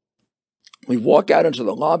 We walk out into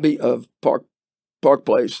the lobby of Park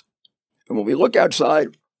Place. And when we look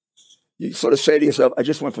outside, you sort of say to yourself, I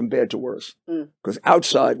just went from bad to worse. Because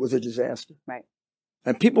outside was a disaster. Right.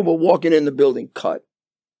 And people were walking in the building cut.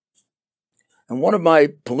 And one of my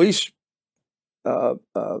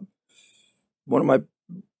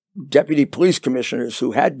deputy police commissioners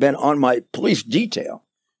who had been on my police detail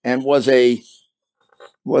and was a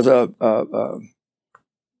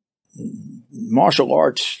martial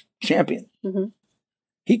arts champion.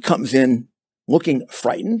 He comes in looking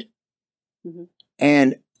frightened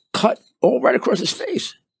and cut all right across his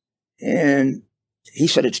face. And he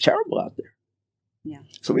said, it's terrible out there. Yeah.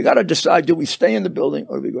 So we got to decide, do we stay in the building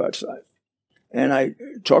or do we go outside? And I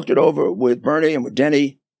talked it over with Bernie and with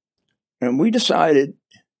Denny, and we decided,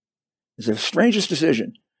 it's the strangest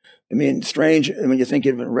decision. I mean, strange when you think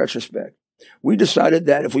of it in retrospect. We decided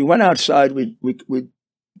that if we went outside, we'd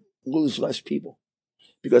lose less people.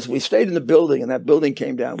 Because if we stayed in the building and that building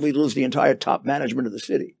came down, we'd lose the entire top management of the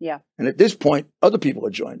city. Yeah. And at this point, other people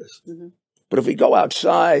had joined us. But if we go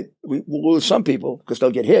outside, we'll lose some people because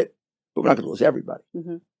they'll get hit, but we're not going to lose everybody.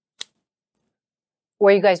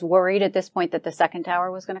 Were you guys worried at this point that the second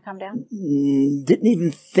tower was going to come down? Didn't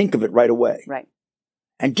even think of it right away. Right.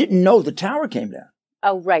 And didn't know the tower came down.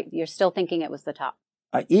 Oh, right. You're still thinking it was the top.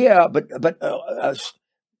 Yeah, but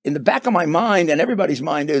in the back of my mind and everybody's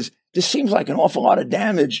mind is, this seems like an awful lot of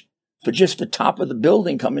damage for just the top of the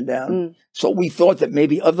building coming down. So we thought that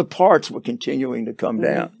maybe other parts were continuing to come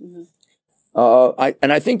down.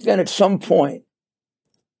 I think then at some point,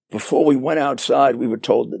 before we went outside, we were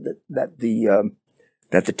told that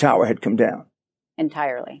the tower had come down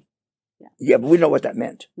entirely. Yeah, but we know what that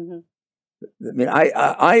meant. I mean,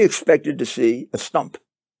 I expected to see a stump,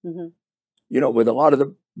 with a lot of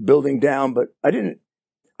the building down, but I didn't.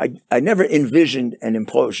 I never envisioned an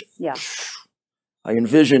implosion. Yeah, I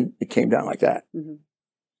envisioned it came down like that.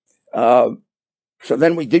 So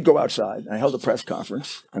then we did go outside. I held a press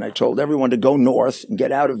conference, and I told everyone to go north and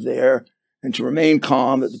get out of there, and to remain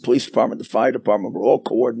calm. That the police department, the fire department were all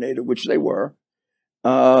coordinated, which they were.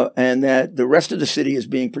 And that the rest of the city is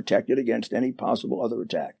being protected against any possible other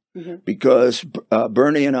attack. Because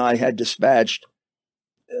Bernie and I had dispatched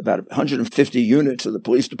about 150 units of the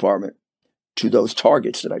police department to those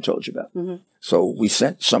targets that I told you about. So we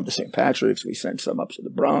sent some to St. Patrick's, we sent some up to the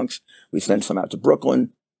Bronx, we sent some out to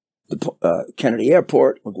Brooklyn, the Kennedy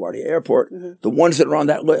Airport, LaGuardia Airport, the ones that are on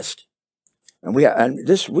that list. And we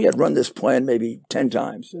had run this plan maybe 10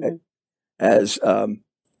 times as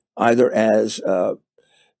either as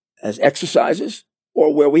exercises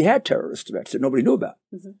or where we had terrorist threats that nobody knew about.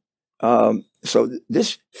 So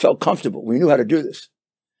this felt comfortable. We knew how to do this.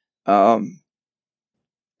 And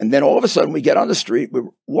then all of a sudden we get on the street, we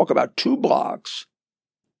walk about 2 blocks,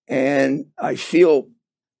 and I feel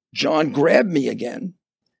John grab me again,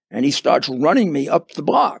 and he starts running me up the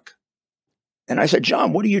block. And I said,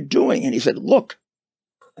 John, what are you doing? And he said, look.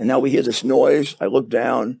 And now we hear this noise. I look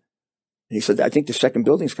down, and he said, I think the second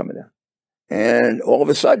building's coming down. And all of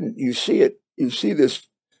a sudden, you see this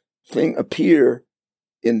thing appear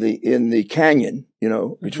in the canyon,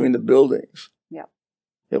 between the buildings. Yeah.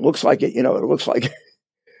 It looks like it looks like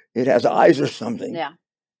it has eyes or something. Yeah.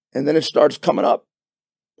 And then it starts coming up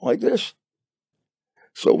like this.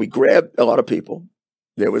 So we grabbed a lot of people.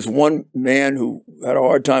 There was one man who had a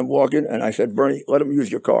hard time walking, and I said, Bernie, let him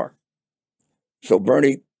use your car. So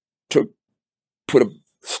Bernie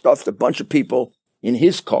stuffed a bunch of people in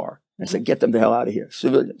his car and said, get them the hell out of here,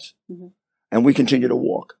 civilians. And we continued to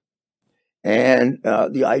walk. And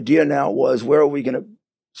the idea now was, where are we going to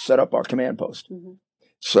set up our command post?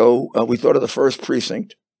 So we thought of the 1st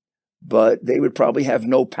precinct, but they would probably have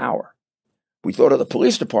no power. We thought of the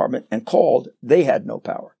police department and called. They had no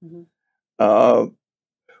power.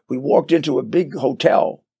 We walked into a big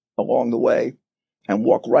hotel along the way and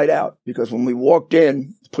walked right out, because when we walked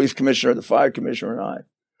in, the police commissioner, the fire commissioner, and I,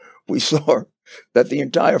 we saw that the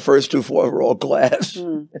entire first 2 floors were all glass.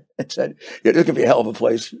 It said, yeah, this could be a hell of a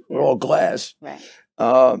place. We're all glass. Right.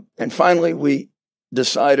 And finally, we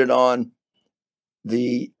decided on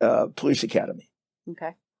the police academy.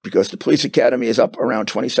 Okay. Because the police academy is up around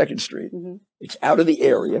 22nd Street. It's out of the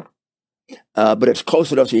area, but it's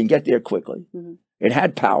close enough so you can get there quickly. It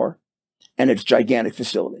had power, and it's a gigantic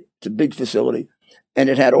facility. It's a big facility, and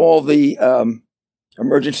it had all the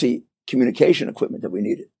emergency communication equipment that we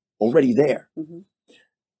needed already there.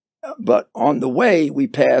 But on the way, we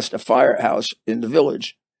passed a firehouse in the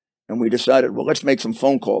village, and we decided, well, let's make some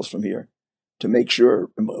phone calls from here to make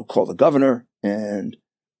sure, and we'll call the governor. And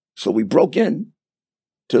so we broke in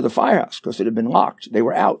to the firehouse because it had been locked. They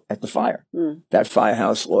were out at the fire. That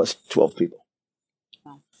firehouse lost 12 people.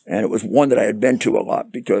 Wow. And it was one that I had been to a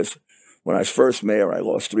lot because when I was first mayor, I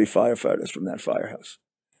lost 3 firefighters from that firehouse.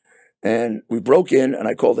 And we broke in, and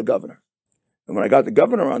I called the governor. And when I got the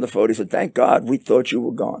governor on the phone, he said, "Thank God, we thought you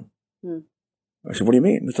were gone." I said, "What do you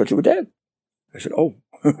mean? We thought you were dead." I said, "Oh,"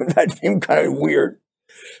 that seemed kind of weird.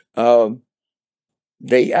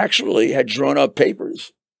 They actually had drawn up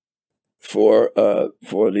papers for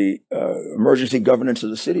the emergency governance of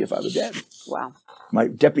the city if I were dead. Wow. My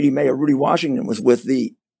deputy mayor, Rudy Washington, was with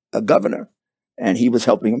the governor, and he was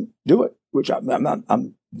helping him do it, which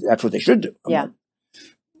that's what they should do.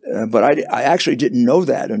 But I actually didn't know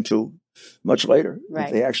that until much later,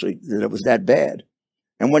 right. that it was that bad.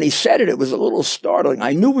 And when he said it, it was a little startling.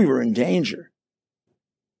 I knew we were in danger,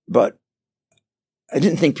 but I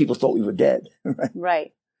didn't think people thought we were dead.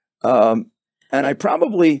 Right. And I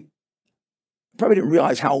probably didn't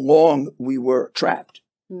realize how long we were trapped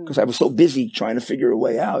because I was so busy trying to figure a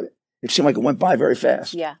way out. It seemed like it went by very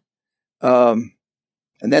fast. Yeah.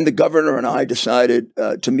 And then the governor and I decided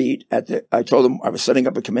to meet I told him I was setting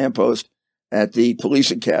up a command post at the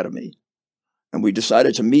police academy, and we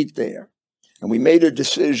decided to meet there. And we made a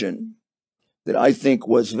decision that I think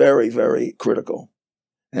was very, very critical.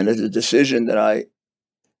 And it's a decision that I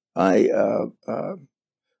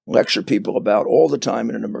lecture people about all the time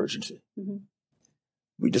in an emergency.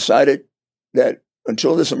 We decided that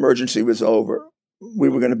until this emergency was over, we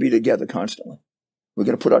were going to be together constantly. We're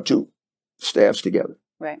going to put our 2 staffs together.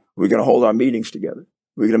 Right. We're going to hold our meetings together.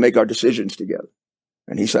 We're going to make our decisions together.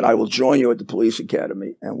 And he said, "I will join you at the police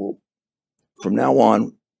academy, and from now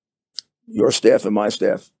on, your staff and my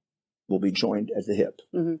staff will be joined at the hip."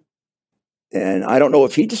 And I don't know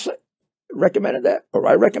if he recommended that or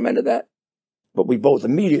I recommended that, but we both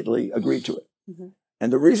immediately agreed to it.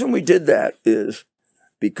 And the reason we did that is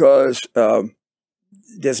because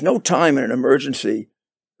there's no time in an emergency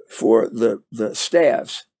for the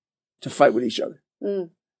staffs to fight with each other.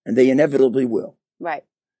 And they inevitably will. Right.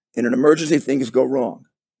 In an emergency, things go wrong.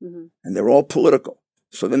 And they're all political.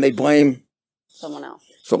 So then they blame someone else.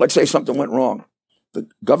 So let's say something went wrong. The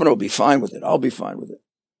governor will be fine with it. I'll be fine with it.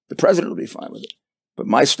 The president will be fine with it. But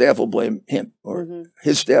my staff will blame him, or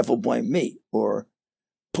his staff will blame me. Or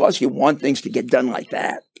plus, you want things to get done like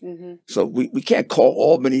that. So we can't call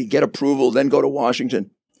Albany, get approval, then go to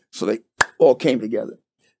Washington. So they all came together.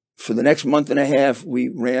 For the next month and a half, we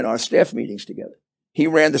ran our staff meetings together. He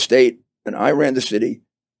ran the state, and I ran the city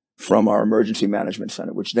from our emergency management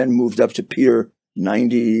center, which then moved up to Pier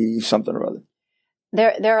 90 something or other.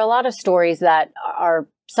 There are a lot of stories that are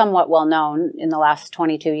somewhat well known in the last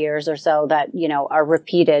 22 years or so that, are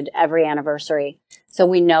repeated every anniversary. So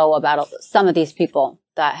we know about some of these people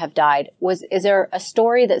that have died. Is there a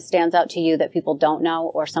story that stands out to you that people don't know,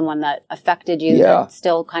 or someone that affected you that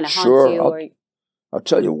still kind of haunts you? I'll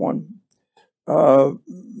tell you one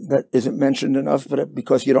that isn't mentioned enough, but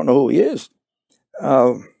because you don't know who he is.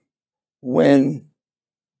 When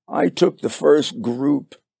I took the first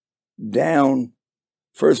group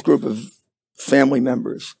of family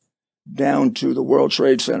members down to the World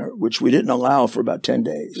Trade Center, which we didn't allow for about 10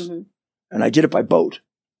 days. And I did it by boat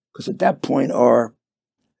because at that point our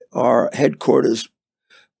headquarters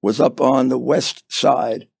was up on the west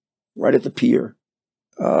side, right at the pier,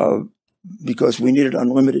 because we needed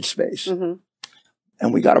unlimited space.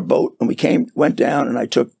 And we got a boat and we went down, and I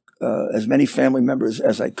took as many family members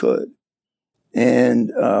as I could.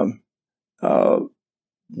 And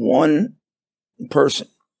one person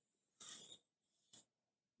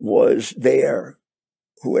was there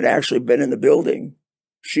who had actually been in the building.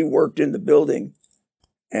 She worked in the building,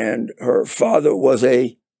 and her father was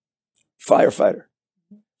a firefighter.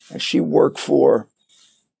 And she worked for,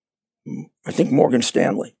 I think, Morgan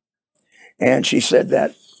Stanley. And she said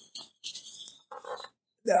that,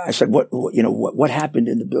 I said, what happened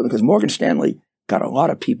in the building? Because Morgan Stanley got a lot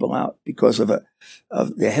of people out because of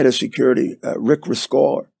the head of security, Rick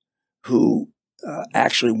Riscaller, who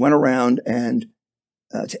actually went around and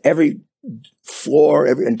to every floor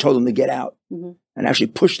and told them to get out and actually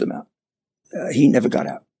pushed them out. He never got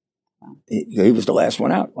out. He was the last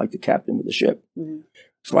one out, like the captain with the ship.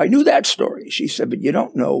 So I knew that story. She said, "But you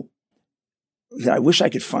don't know. I wish I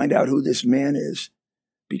could find out who this man is,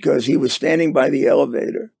 because he was standing by the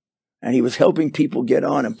elevator and he was helping people get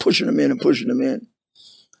on and pushing them in and pushing them in.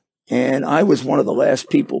 And I was one of the last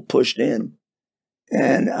people pushed in.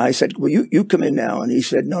 And I said, well, you come in now. And he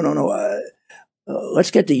said, no.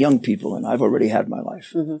 Let's get the young people in. I've already had my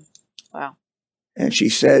life." Wow. And she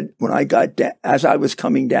said, when I got as I was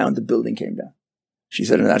coming down, the building came down. She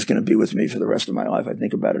said, and that's going to be with me for the rest of my life. I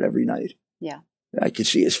think about it every night. Yeah. I could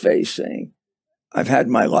see his face saying, I've had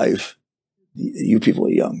my life. You people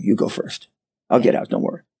are young. You go first. I'll get out. Don't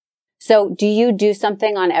worry. So do you do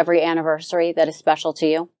something on every anniversary that is special to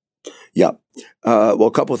you? Yeah. Well,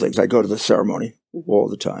 a couple of things. I go to the ceremony all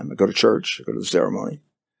the time. I go to church. I go to the ceremony.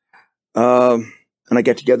 And I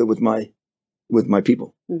get together with my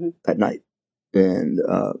people at night. And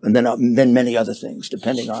then many other things,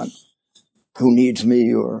 depending on who needs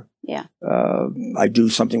me, or I do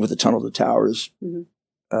something with the Tunnel to Towers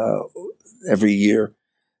every year.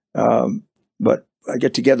 But I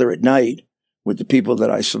get together at night with the people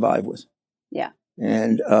that I survive with. Yeah.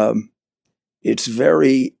 And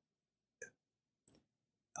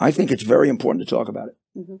I think it's very important to talk about it.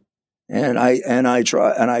 And I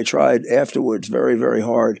tried afterwards very, very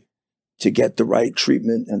hard to get the right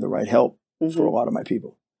treatment and the right help for a lot of my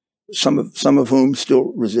people. Some of whom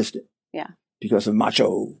still resist it. Yeah. Because of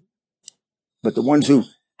macho. But the ones who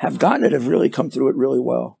have gotten it have really come through it really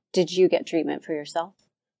well. Did you get treatment for yourself?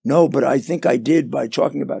 No, but I think I did by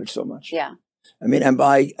talking about it so much. Yeah. I mean, and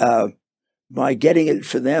by getting it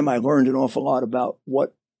for them, I learned an awful lot about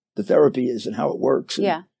what the therapy is and how it works.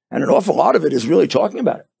 And an awful lot of it is really talking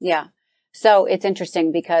about it. Yeah. So it's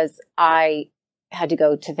interesting because I had to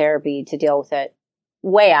go to therapy to deal with it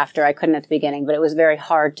way after. I couldn't at the beginning, but it was very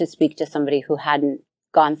hard to speak to somebody who hadn't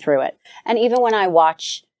gone through it. And even when I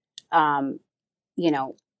watch,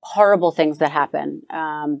 horrible things that happen,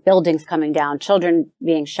 buildings coming down, children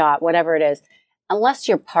being shot, whatever it is, unless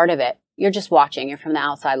you're part of it, you're just watching. You're from the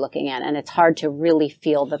outside looking in, and it's hard to really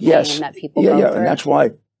feel the pain that people go through. And that's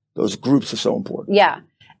why those groups are so important. Yeah.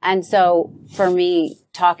 And so for me,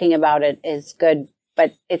 talking about it is good,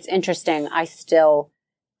 but it's interesting. I still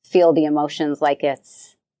feel the emotions like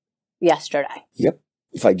it's yesterday. Yep.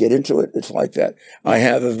 If I get into it, it's like that. I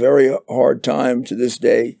have a very hard time to this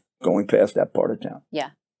day going past that part of town. Yeah.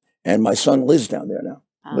 And my son lives down there now,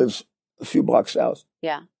 lives a few blocks south.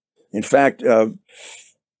 Yeah. In fact, in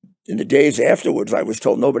the days afterwards, I was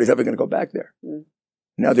told nobody's ever going to go back there.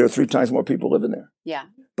 Now there are 3 times more people living there. Yeah.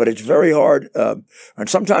 But it's very hard. And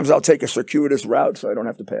sometimes I'll take a circuitous route so I don't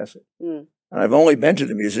have to pass it. And I've only been to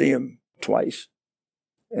the museum twice.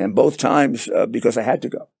 And both times because I had to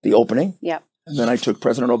go. The opening. Yep. And then I took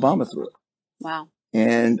President Obama through it. Wow.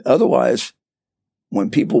 And otherwise, when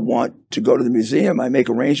people want to go to the museum, I make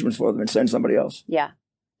arrangements for them and send somebody else. Yeah.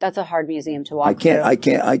 That's a hard museum to walk I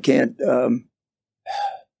can't.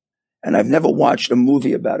 And I've never watched a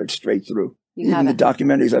movie about it straight through. Even the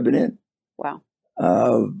documentaries I've been in. Wow.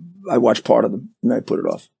 I watched part of them and I put it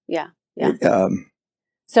off. Yeah. Yeah.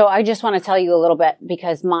 So I just want to tell you a little bit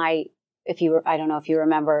because I don't know if you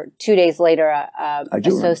remember, 2 days later,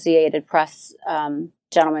 Associated Press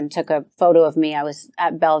gentleman took a photo of me. I was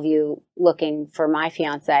at Bellevue looking for my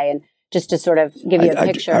fiance, and just to sort of give you a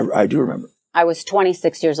picture. I do remember. I was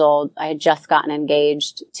 26 years old. I had just gotten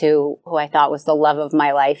engaged to who I thought was the love of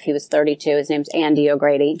my life. He was 32. His name's Andy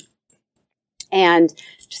O'Grady. And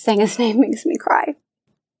just saying his name makes me cry.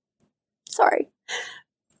 Sorry.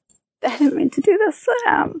 I didn't mean to do this.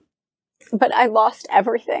 But I lost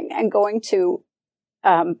everything. And going to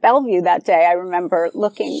Bellevue that day, I remember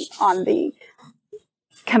looking on the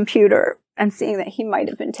computer and seeing that he might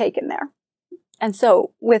have been taken there. And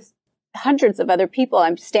so with hundreds of other people,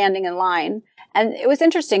 I'm standing in line. And it was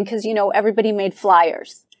interesting because, everybody made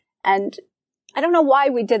flyers. And I don't know why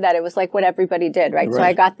we did that. It was like what everybody did, right? So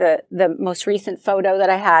I got the most recent photo that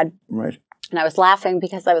I had. Right. And I was laughing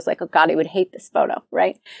because I was like, oh, God, he would hate this photo,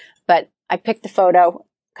 right? But I picked the photo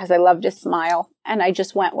because I loved his smile. And I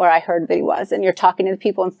just went where I heard that he was. And you're talking to the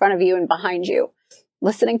people in front of you and behind you,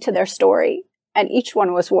 listening to their story. And each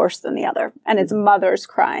one was worse than the other. And it's mothers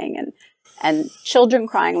crying and children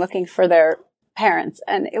crying, looking for their parents.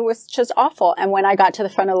 And it was just awful. And when I got to the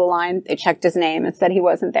front of the line, they checked his name and said he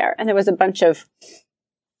wasn't there. And there was a bunch of,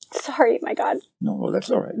 sorry, my God. No, that's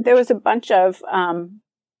all right. There was a bunch of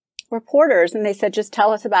reporters, and they said, just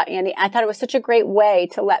tell us about Andy. I thought it was such a great way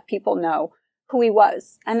to let people know who he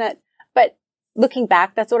was. But looking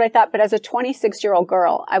back, that's what I thought. But as a 26-year-old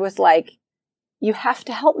girl, I was like, you have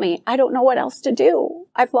to help me. I don't know what else to do.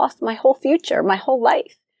 I've lost my whole future, my whole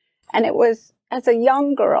life. And it was, as a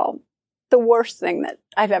young girl, the worst thing that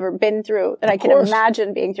I've ever been through, that I can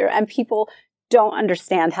imagine being through. And people don't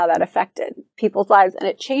understand how that affected people's lives. And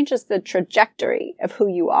it changes the trajectory of who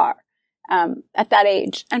you are at that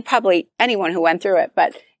age. And probably anyone who went through it.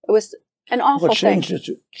 But it was an awful thing. It changed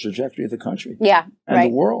the trajectory of the country. Yeah.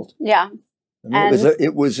 And the world. Yeah. I mean,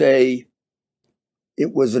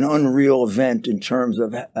 it was an unreal event in terms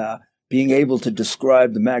of being able to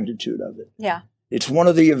describe the magnitude of it. Yeah. It's one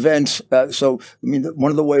of the events.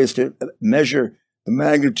 One of the ways to measure the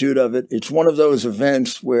magnitude of it. It's one of those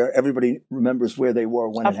events where everybody remembers where they were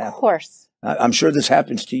when it happened. Of course. I'm sure this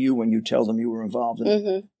happens to you when you tell them you were involved in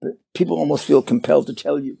it. But people almost feel compelled to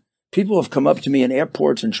tell you. People have come up to me in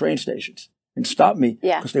airports and train stations and stopped me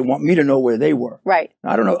because they want me to know where they were. Right.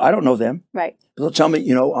 I don't know them. Right. But they'll tell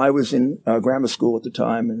me, I was in grammar school at the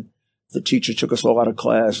time and the teacher took us all out of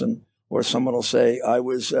class, or someone will say, I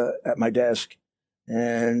was at my desk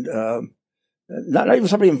and not even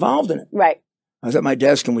somebody involved in it. Right. I was at my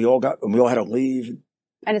desk and we all had to leave.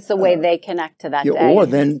 And it's the way they connect to that day. Or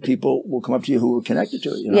then people will come up to you who were connected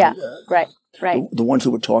to it. Right. The ones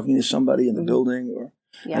who were talking to somebody in the building.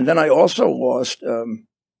 And then I also lost,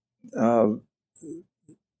 that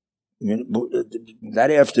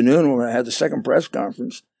afternoon when I had the second press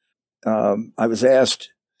conference, I was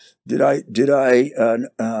asked, did I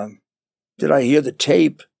hear the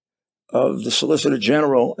tape of the Solicitor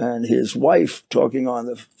General and his wife talking on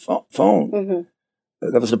the phone?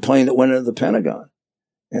 That was the plane that went into the Pentagon.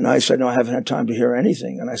 And I said, no, I haven't had time to hear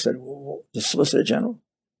anything. And I said, well, the Solicitor General?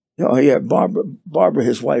 Oh, yeah, Barbara,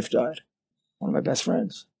 his wife died. One of my best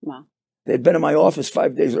friends. Wow. They'd been in my office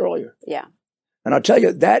 5 days earlier. Yeah. And I'll tell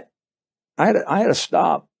you that I had to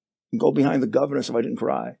stop and go behind the governor so I didn't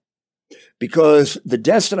cry. Because the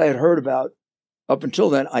deaths that I had heard about up until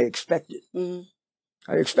then, I expected.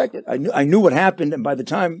 I expected. I knew what happened. And by the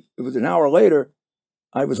time it was an hour later,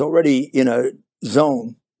 I was already in a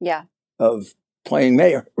zone of playing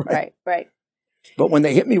mayor. Right. But when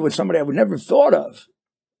they hit me with somebody I would never have thought of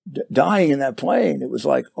dying in that plane, it was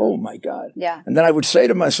like, oh my God. Yeah. And then I would say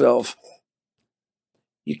to myself,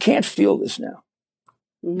 you can't feel this now.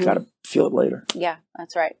 You got to feel it later. Yeah,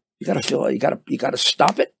 that's right. You got to feel it. You got to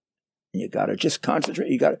stop it. And you got to just concentrate.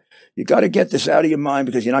 You got to get this out of your mind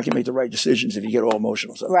because you're not going to make the right decisions if you get all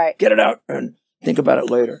emotional. So get it out and think about it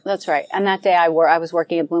later. That's right. And that day I was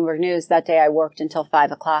working at Bloomberg News. That day I worked until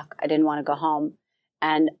 5 o'clock. I didn't want to go home.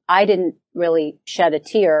 And I didn't really shed a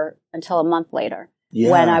tear until a month later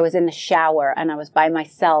when I was in the shower and I was by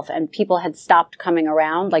myself and people had stopped coming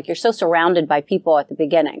around. Like you're so surrounded by people at the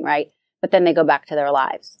beginning, right? But then they go back to their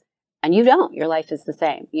lives and you don't. Your life is the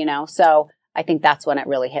same, So I think that's when it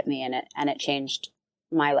really hit me and it changed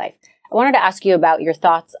my life. I wanted to ask you about your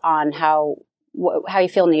thoughts on how you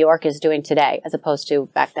feel New York is doing today as opposed to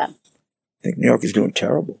back then. I think New York is doing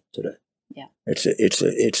terrible today. Yeah.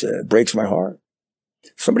 It breaks my heart.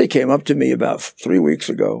 Somebody came up to me about 3 weeks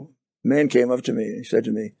ago. A man came up to me and he said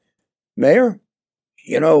to me, Mayor,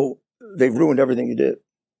 they've ruined everything you did.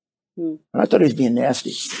 And I thought he was being nasty.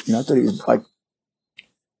 I thought he was like,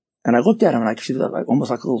 and I looked at him and I could see like, almost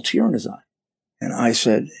like a little tear in his eye. And I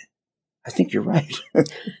said, I think you're right.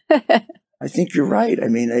 I think you're right. I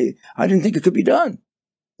mean, I didn't think it could be done.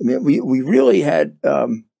 I mean, we really had,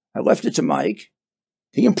 I left it to Mike.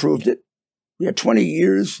 He improved it. We had 20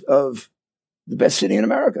 years of the best city in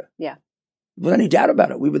America. Yeah. Without any doubt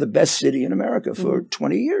about it. We were the best city in America for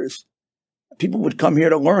 20 years. People would come here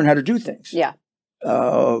to learn how to do things. Yeah.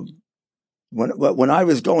 When I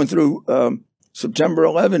was going through September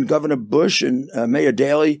 11, Governor Bush and Mayor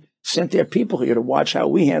Daley sent their people here to watch how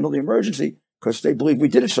we handled the emergency because they believed we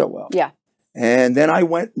did it so well. Yeah. And then I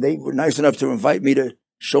went, they were nice enough to invite me to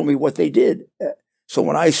show me what they did. So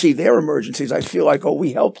when I see their emergencies, I feel like, oh,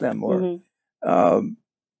 we helped them or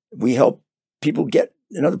we help people get,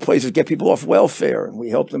 in other places, get people off welfare and we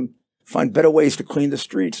help them find better ways to clean the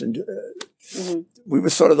streets. And we were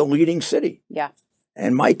sort of the leading city. Yeah.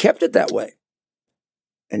 And Mike kept it that way.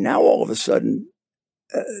 And now all of a sudden,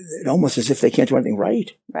 it's almost as if they can't do anything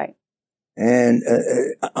right. Right. And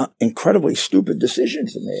incredibly stupid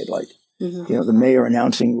decisions are made, like, the mayor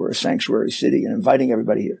announcing we're a sanctuary city and inviting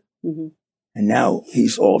everybody here. And now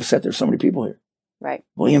he's all upset there's so many people here. Right.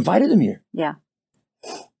 Well, he invited them here. Yeah.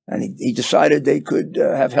 And he decided they could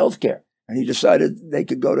have health care. And he decided they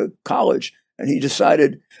could go to college. And he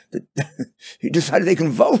decided that they can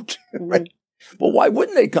vote. Right? Well, why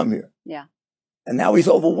wouldn't they come here? Yeah. And now he's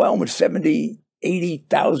overwhelmed with 70,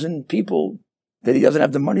 80,000 people that he doesn't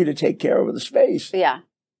have the money to take care of or the space. Yeah.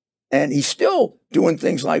 And he's still doing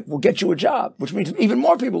things like, we'll get you a job, which means even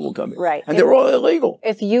more people will come here. Right. And they're all illegal.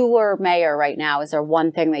 If you were mayor right now, is there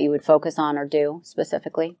one thing that you would focus on or do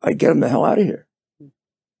specifically? I'd get them the hell out of here. I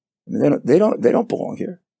mean, they don't belong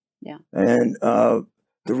here. Yeah. And the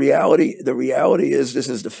reality is this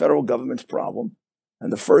is the federal government's problem.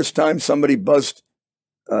 And the first time somebody bussed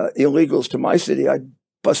illegals to my city, I'd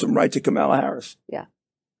bus them right to Kamala Harris. Yeah.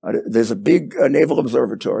 There's a big naval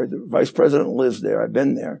observatory. The vice president lives there. I've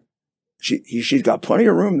been there. She's got plenty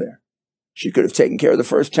of room there. She could have taken care of the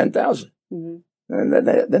first 10,000. And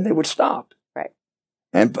then they would stop. Right.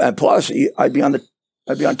 And plus, I'd be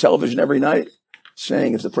on television every night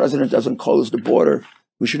saying if the president doesn't close the border,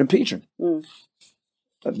 we should impeach him.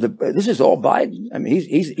 This is all Biden. I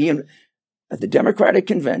mean, at the Democratic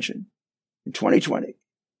convention in 2020,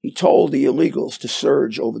 he told the illegals to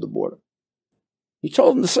surge over the border. He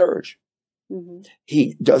told them to surge. Mm-hmm.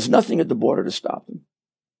 He does nothing at the border to stop them.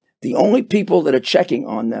 The only people that are checking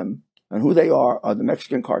on them and who they are the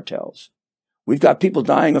Mexican cartels. We've got people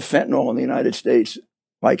dying of fentanyl in the United States,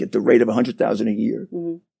 like at the rate of 100,000 a year.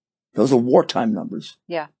 Mm-hmm. Those are wartime numbers.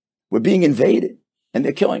 Yeah. We're being invaded and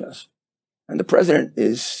they're killing us. And the president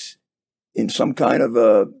is in some kind of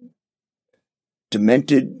a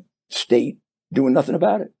demented state doing nothing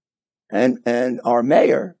about it. And our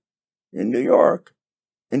mayor in New York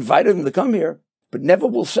invited him to come here, but never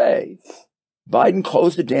will say Biden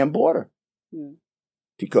closed the damn border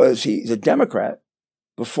because he's a Democrat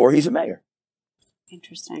before he's a mayor.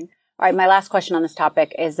 Interesting. All right. My last question on this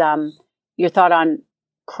topic is your thought on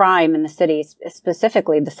crime in the city,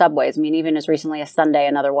 specifically the subways. I mean, even as recently as Sunday,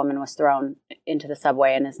 another woman was thrown into the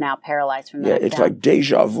subway and is now paralyzed from that. Yeah, it's like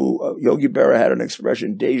deja vu. Yogi Berra had an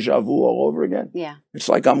expression, deja vu all over again. Yeah. It's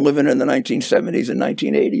like I'm living in the 1970s and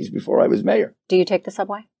 1980s before I was mayor. Do you take the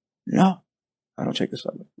subway? No, I don't take the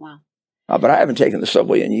subway. Wow. But I haven't taken the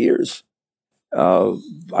subway in years. I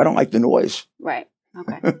don't like the noise. Right.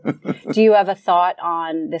 Okay. Do you have a thought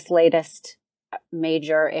on this latest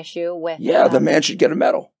major issue with... Yeah, the man should get a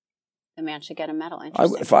medal. The man should get a medal.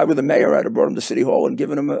 If I were the mayor, I'd have brought him to City Hall and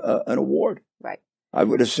given him an award. Right. I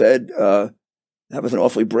would have said, that was an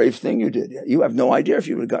awfully brave thing you did. You have no idea if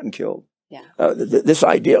you would have gotten killed. Yeah. This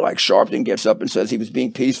idea, like Sharpton gets up and says he was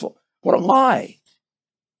being peaceful. What a lie.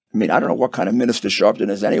 I mean, I don't know what kind of minister Sharpton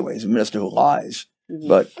is anyway. He's a minister who lies. Mm-hmm.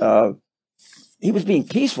 But he was being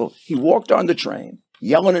peaceful. He walked on the train,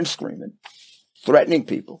 yelling and screaming, threatening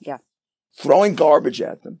people. Yeah. Throwing garbage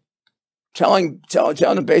at them, telling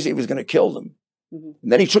them basically he was going to kill them. Mm-hmm.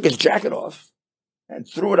 And then he took his jacket off and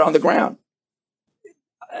threw it on the ground.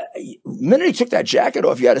 The minute he took that jacket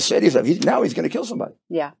off, you had to say to yourself, now he's going to kill somebody.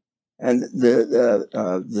 Yeah. And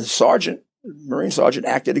the sergeant, Marine sergeant,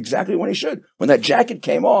 acted exactly when he should. When that jacket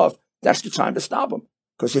came off, that's the time to stop him.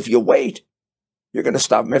 Because if you wait, you're going to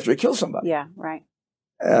stop him after he kills somebody. Yeah, right.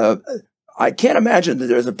 I can't imagine that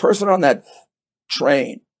there's a person on that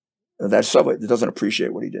train, that subway, that doesn't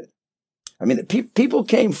appreciate what he did. I mean, people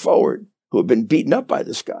came forward who had been beaten up by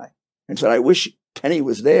this guy and said, I wish Penny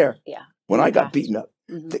was there when I got beaten up.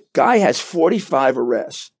 Mm-hmm. The guy has 45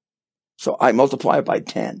 arrests. So I multiply it by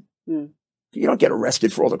 10. Mm. You don't get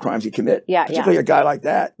arrested for all the crimes you commit. Yeah, particularly a guy like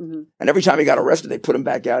that. Mm-hmm. And every time he got arrested, they put him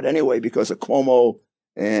back out anyway because of Cuomo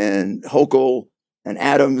and Hochul and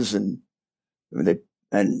Adams and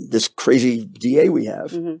this crazy DA we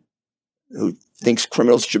have who thinks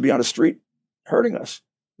criminals should be on the street hurting us.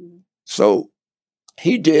 Mm-hmm. So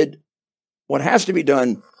he did what has to be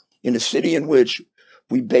done in a city in which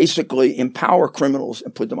we basically empower criminals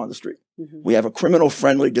and put them on the street. Mm-hmm. We have a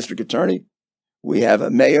criminal-friendly district attorney. We have a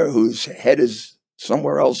mayor whose head is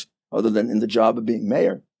somewhere else other than in the job of being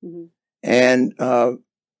mayor. Mm-hmm. And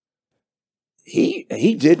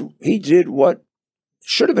he did what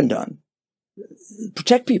should have been done.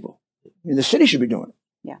 Protect people. I mean, the city should be doing it.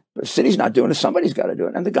 Yeah. But the city's not doing it. Somebody's got to do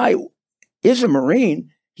it. And the guy is a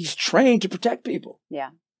Marine. He's trained to protect people.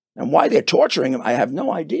 Yeah. And why they're torturing him, I have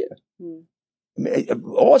no idea. Mm. I mean,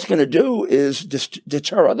 all it's going to do is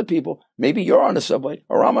deter other people. Maybe you're on a subway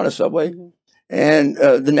or I'm on a subway. Mm-hmm. And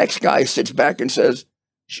the next guy sits back and says,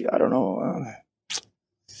 gee, I don't know,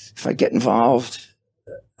 if I get involved,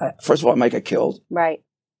 first of all, I might get killed. Right.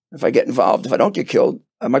 If I get involved, if I don't get killed,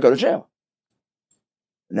 I might go to jail.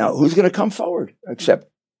 Now, who's going to come forward except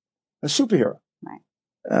a superhero? Right.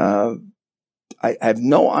 I have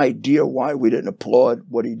no idea why we didn't applaud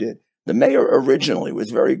what he did. The mayor originally was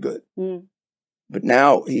very good. Mm. But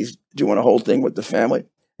now he's doing a whole thing with the family.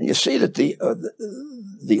 And you see that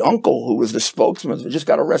the uncle who was the spokesman just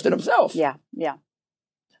got arrested himself. Yeah, yeah.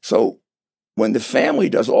 So when the family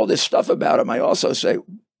does all this stuff about him, I also say,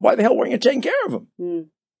 why the hell weren't you taking care of him? Mm.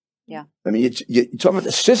 Yeah. I mean, you talk about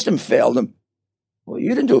the system failed him. Well,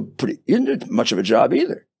 you didn't do much of a job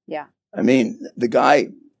either. Yeah. I mean, the guy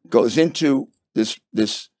goes into this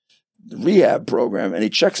rehab program and he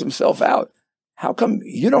checks himself out. How come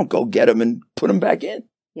you don't go get him and put him back in?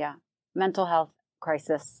 Yeah. Mental health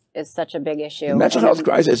crisis is such a big issue. The mental health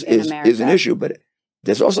crisis is an issue, but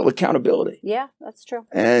there's also accountability. Yeah, that's true.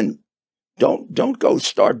 And don't go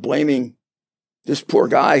start blaming this poor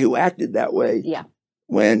guy who acted that way. Yeah.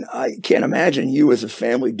 When I can't imagine you as a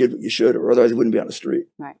family did what you should, or otherwise you wouldn't be on the street.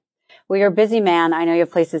 Right. Well, you're a busy man. I know you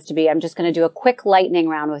have places to be. I'm just going to do a quick lightning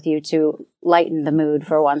round with you to lighten the mood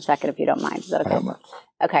for 1 second, if you don't mind. Is that okay? I don't mind.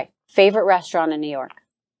 Okay. Favorite restaurant in New York?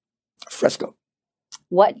 Fresco.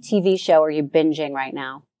 What TV show are you binging right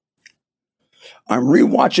now? I'm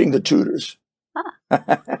rewatching The Tudors.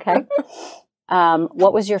 Okay.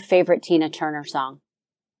 What was your favorite Tina Turner song?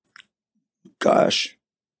 Gosh,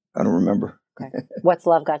 I don't remember. Okay. What's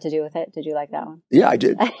Love Got to Do with It? Did you like that one? Yeah, I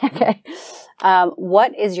did. Okay.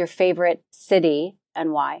 What is your favorite city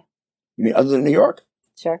and why? You mean other than New York?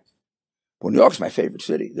 Sure. Well, New York's my favorite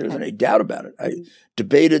city. There's any doubt about it. I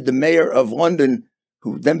debated the mayor of London,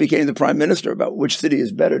 who then became the prime minister, about which city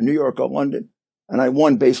is better, New York or London. And I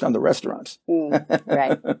won based on the restaurants.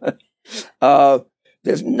 Right.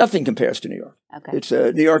 There's nothing compares to New York. Okay. It's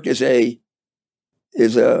New York is a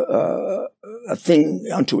thing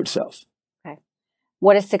unto itself. Okay.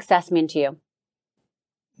 What does success mean to you?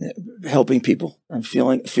 Helping people and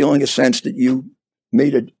feeling a sense that you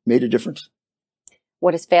made a difference.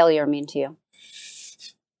 What does failure mean to you?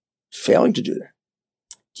 Failing to do that.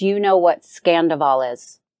 Do you know what Scandival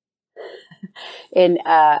is? Do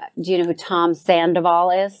you know who Tom Sandoval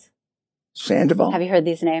is? Sandoval? Have you heard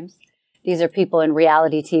these names? These are people in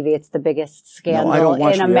reality TV. It's the biggest scandal in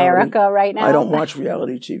reality. America right now. I don't watch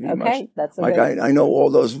reality TV much. Okay, that's like I know all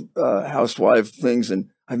those housewife things, and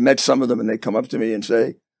I've met some of them, and they come up to me and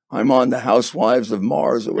say, "I'm on the Housewives of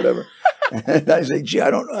Mars" or whatever. And I say, "Gee, I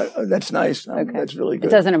don't. That's nice. Okay. That's really good."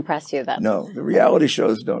 It doesn't impress you then? No, the reality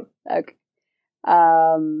shows don't. Okay.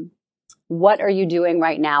 What are you doing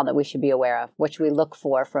right now that we should be aware of? What should we look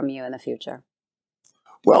for from you in the future?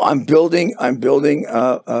 Well, I'm building my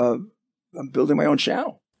own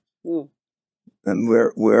channel, and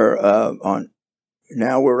we're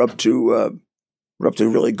up to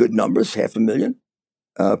really good numbers, 500,000.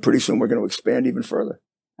 Pretty soon we're going to expand even further.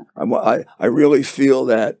 I really feel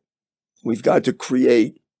that we've got to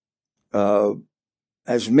create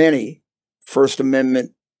as many First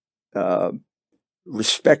Amendment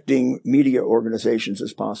respecting media organizations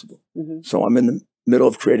as possible. Mm-hmm. So I'm in the middle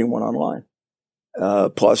of creating one online.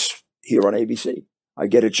 Plus here on ABC, I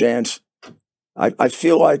get a chance. I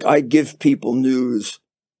feel like I give people news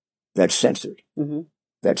that's censored,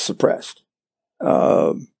 that's suppressed.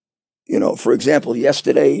 For example,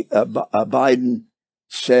 yesterday, Biden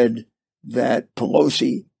said that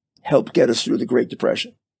Pelosi helped get us through the Great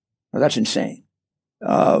Depression. Now, that's insane.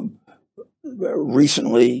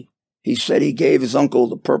 Recently, he said he gave his uncle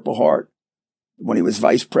the Purple Heart when he was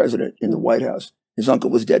vice president in the White House. His uncle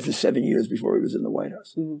was dead for 7 years before he was in the White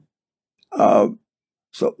House.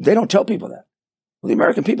 So they don't tell people that. Well, the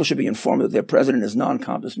American people should be informed that their president is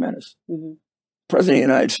non-compos mentis. The president of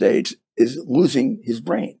the United States is losing his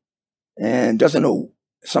brain and doesn't know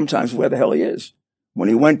sometimes where the hell he is. When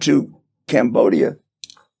he went to Cambodia,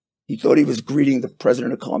 he thought he was greeting the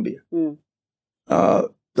president of Colombia.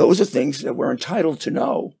 Those are things that we're entitled to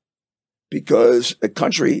know, because a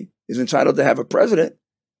country is entitled to have a president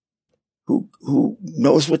who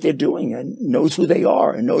knows what they're doing and knows who they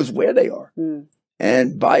are and knows where they are.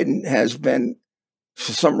 And Biden has been,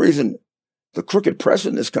 for some reason, the crooked press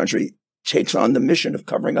in this country takes on the mission of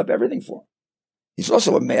covering up everything for him. He's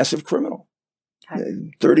also a massive criminal.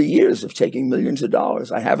 30 years of taking millions of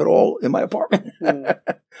dollars. I have it all in my apartment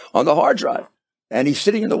on the hard drive. And he's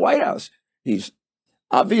sitting in the White House. He's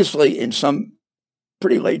obviously in some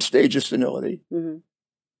pretty late stage of senility.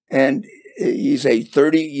 And he's a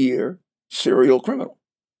 30-year serial criminal.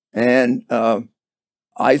 And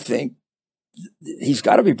I think he's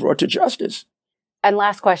got to be brought to justice. And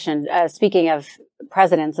last question, speaking of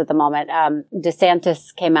presidents at the moment,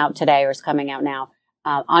 DeSantis came out today, or is coming out now,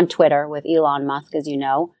 on Twitter with Elon Musk, as you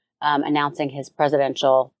know, announcing his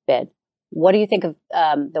presidential bid. What do you think of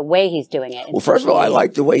the way he's doing it? Well, first of all, I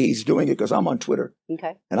like the way he's doing it because I'm on Twitter.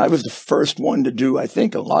 Okay. And I was the first one to do, I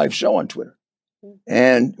think, a live show on Twitter.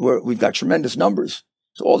 And we've got tremendous numbers.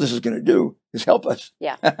 So all this is going to do is help us.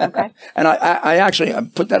 Yeah. Okay. And I actually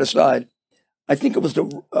put that aside. I think it was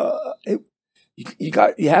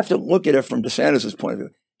you have to look at it from DeSantis' point of view.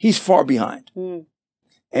 He's far behind.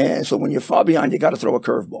 And so when you're far behind, you got to throw a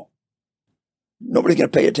curveball. Nobody's going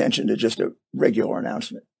to pay attention to just a regular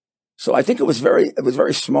announcement. So I think it was very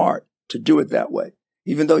smart to do it that way.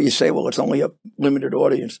 Even though you say, well, it's only a limited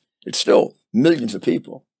audience, it's still millions of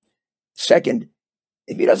people. Second,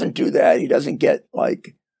 if he doesn't do that, he doesn't get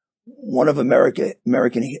like one of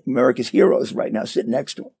America's heroes right now sitting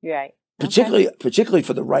next to him. Right. Particularly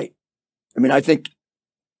for the right. I mean, I think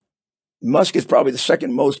Musk is probably the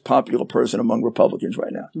second most popular person among Republicans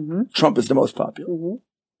right now. Trump is the most popular,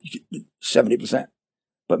 70%.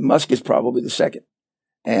 But Musk is probably the second.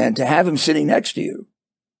 And to have him sitting next to you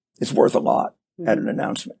is worth a lot at an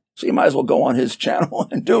announcement. So you might as well go on his channel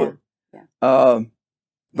and do it.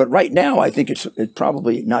 But right now, I think it's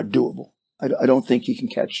probably not doable. I don't think he can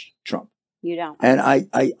catch Trump. You don't. And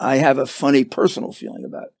I have a funny personal feeling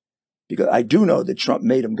about it, because I do know that Trump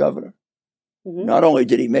made him governor. Mm-hmm. Not only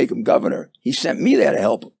did he make him governor, he sent me there to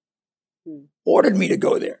help him. Ordered me to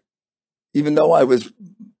go there, even though I was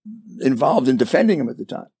involved in defending him at the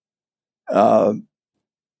time.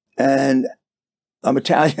 And I'm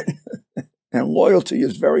Italian, and loyalty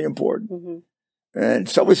is very important. Mm-hmm. And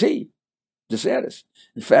so is he, DeSantis.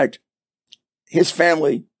 In fact, his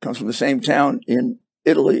family comes from the same town in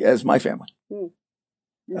Italy as my family,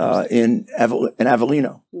 in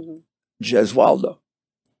Avellino, Gesualdo.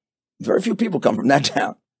 Very few people come from that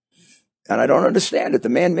town. And I don't understand it. The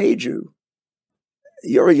man made you.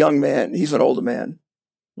 You're a young man. He's an older man.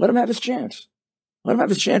 Let him have his chance. Let him have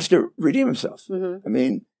his chance to redeem himself. Mm-hmm. I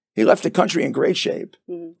mean, he left the country in great shape.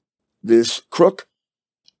 Mm-hmm. This crook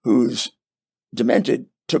who's demented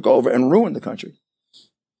took over and ruined the country.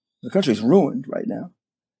 The country's ruined right now.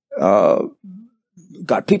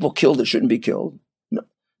 Got people killed that shouldn't be killed.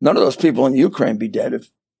 None of those people in Ukraine be dead if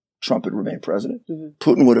Trump had remained president. Mm-hmm.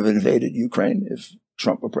 Putin would have invaded Ukraine if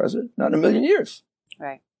Trump were president. Not in a million years.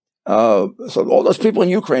 Right. So all those people in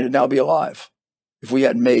Ukraine would now be alive if we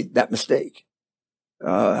hadn't made that mistake.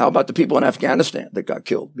 How about the people in Afghanistan that got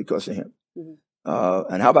killed because of him?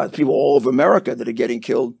 Mm-hmm. And how about the people all over America that are getting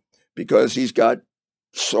killed because he's got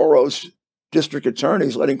Soros district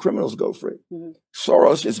attorneys letting criminals go free? Mm-hmm.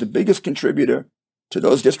 Soros is the biggest contributor to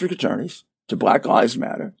those district attorneys, to Black Lives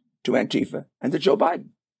Matter, to Antifa, and to Joe Biden.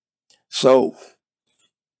 So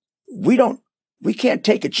we can't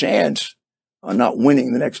take a chance on not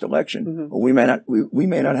winning the next election, mm-hmm. or we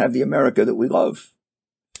may not have the America that we love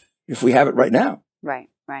if we have it right now. Right.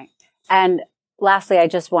 And lastly, I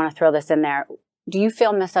just want to throw this in there. Do you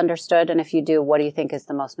feel misunderstood? And if you do, what do you think is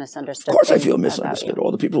the most misunderstood? Of course I feel misunderstood.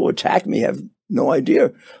 All the people who attack me have no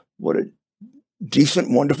idea what a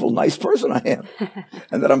decent, wonderful, nice person I am.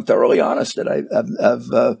 And that I'm thoroughly honest. That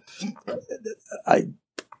I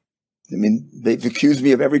mean, they've accused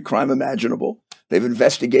me of every crime imaginable. They've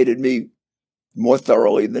investigated me more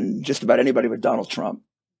thoroughly than just about anybody but Donald Trump.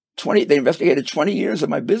 They investigated 20 years of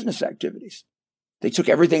my business activities. They took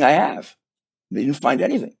everything I have. They didn't find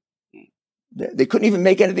anything. They couldn't even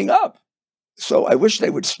make anything up. So I wish they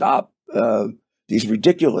would stop these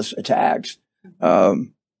ridiculous attacks.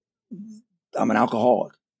 I'm an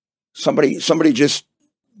alcoholic. Somebody just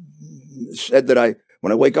said that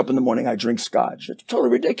when I wake up in the morning, I drink scotch. It's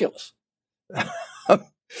totally ridiculous.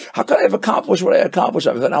 How could I have accomplished what I accomplished?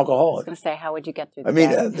 I was an alcoholic. I was going to say, how would you get through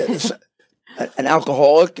that? An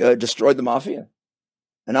alcoholic destroyed the mafia.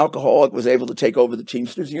 An alcoholic was able to take over the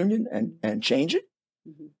Teamsters Union and change it.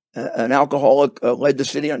 Mm-hmm. An alcoholic led the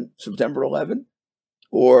city on September 11,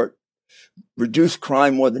 or reduced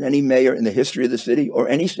crime more than any mayor in the history of the city or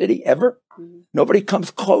any city ever. Mm-hmm. Nobody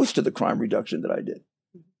comes close to the crime reduction that I did.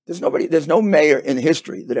 There's no mayor in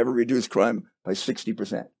history that ever reduced crime by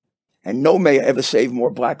 60%. And no mayor ever saved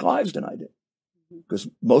more Black lives than I did, because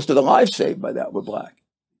most of the lives saved by that were Black.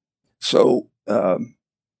 So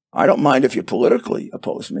I don't mind if you politically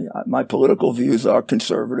oppose me. My political views are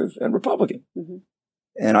conservative and Republican. Mm-hmm.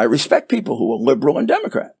 And I respect people who are liberal and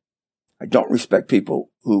Democrat. I don't respect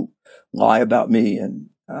people who lie about me and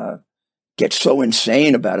get so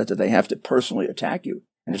insane about it that they have to personally attack you.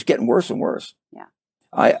 And it's getting worse and worse. Yeah.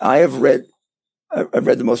 I've read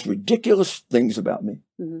the most ridiculous things about me.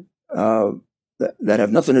 Mm-hmm. That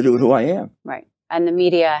have nothing to do with who I am. Right. And the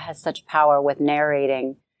media has such power with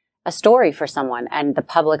narrating a story for someone, and the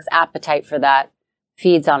public's appetite for that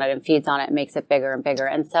feeds on it and makes it bigger and bigger.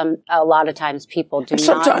 And a lot of times people do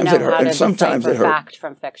not know how to decipher fact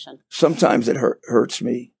from fiction. Sometimes it hurts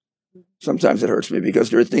me. Sometimes it hurts me because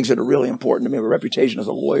there are things that are really important to me. My reputation as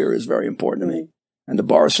a lawyer is very important to me. And the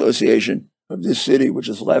Bar Association of this city, which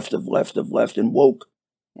is left and woke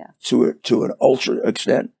to an ultra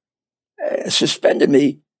extent, suspended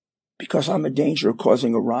me because I'm a danger of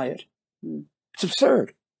causing a riot. It's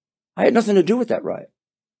absurd. I had nothing to do with that riot.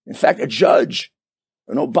 In fact, an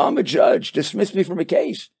Obama judge, dismissed me from a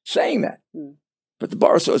case saying that. But the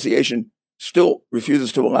Bar Association still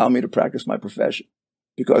refuses to allow me to practice my profession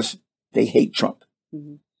because they hate Trump.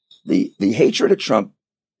 Mm-hmm. The hatred of Trump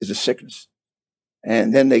is a sickness.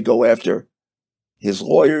 And then they go after his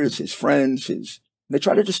lawyers, his friends, they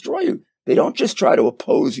try to destroy you. They don't just try to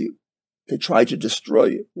oppose you. They try to destroy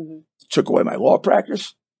you. Mm-hmm. Took away my law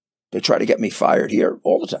practice. They try to get me fired here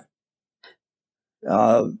all the time.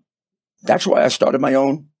 That's why I started my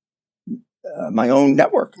own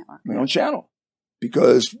network, my own channel,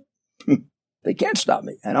 because they can't stop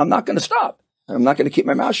me, and I'm not going to stop. And I'm not going to keep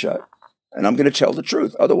my mouth shut, and I'm going to tell the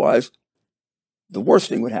truth. Otherwise, the worst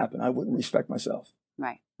thing would happen. I wouldn't respect myself.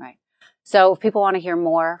 Right. So if people want to hear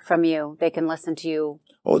more from you, they can listen to you.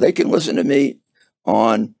 Oh, they can listen to me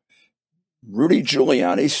on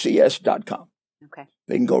RudyGiulianiCS.com. Okay.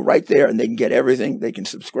 They can go right there and they can get everything. They can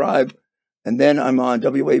subscribe. And then I'm on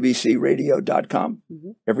WABCRadio.com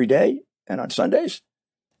every day and on Sundays.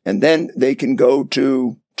 And then they can go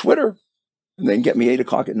to Twitter and they can get me 8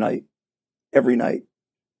 o'clock at night, every night.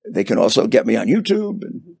 They can also get me on YouTube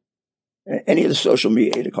and any of the social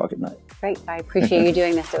media, 8 o'clock at night. Great. I appreciate you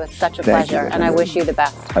doing this. It was such a pleasure. And I wish you the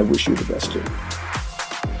best. I wish you the best too.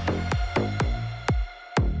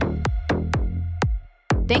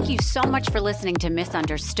 Thank you so much for listening to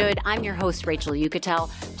Misunderstood. I'm your host, Rachel Yucatel.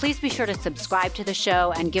 Please be sure to subscribe to the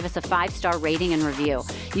show and give us a 5-star rating and review.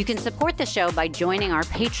 You can support the show by joining our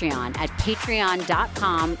Patreon at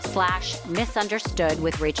patreon.com/misunderstood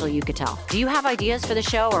with Rachel Yucatel. Do you have ideas for the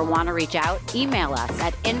show or want to reach out? Email us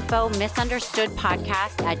at info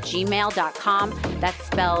misunderstoodpodcast@gmail.com. That's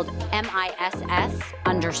spelled MISS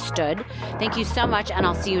understood. Thank you so much, and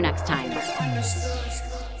I'll see you next time.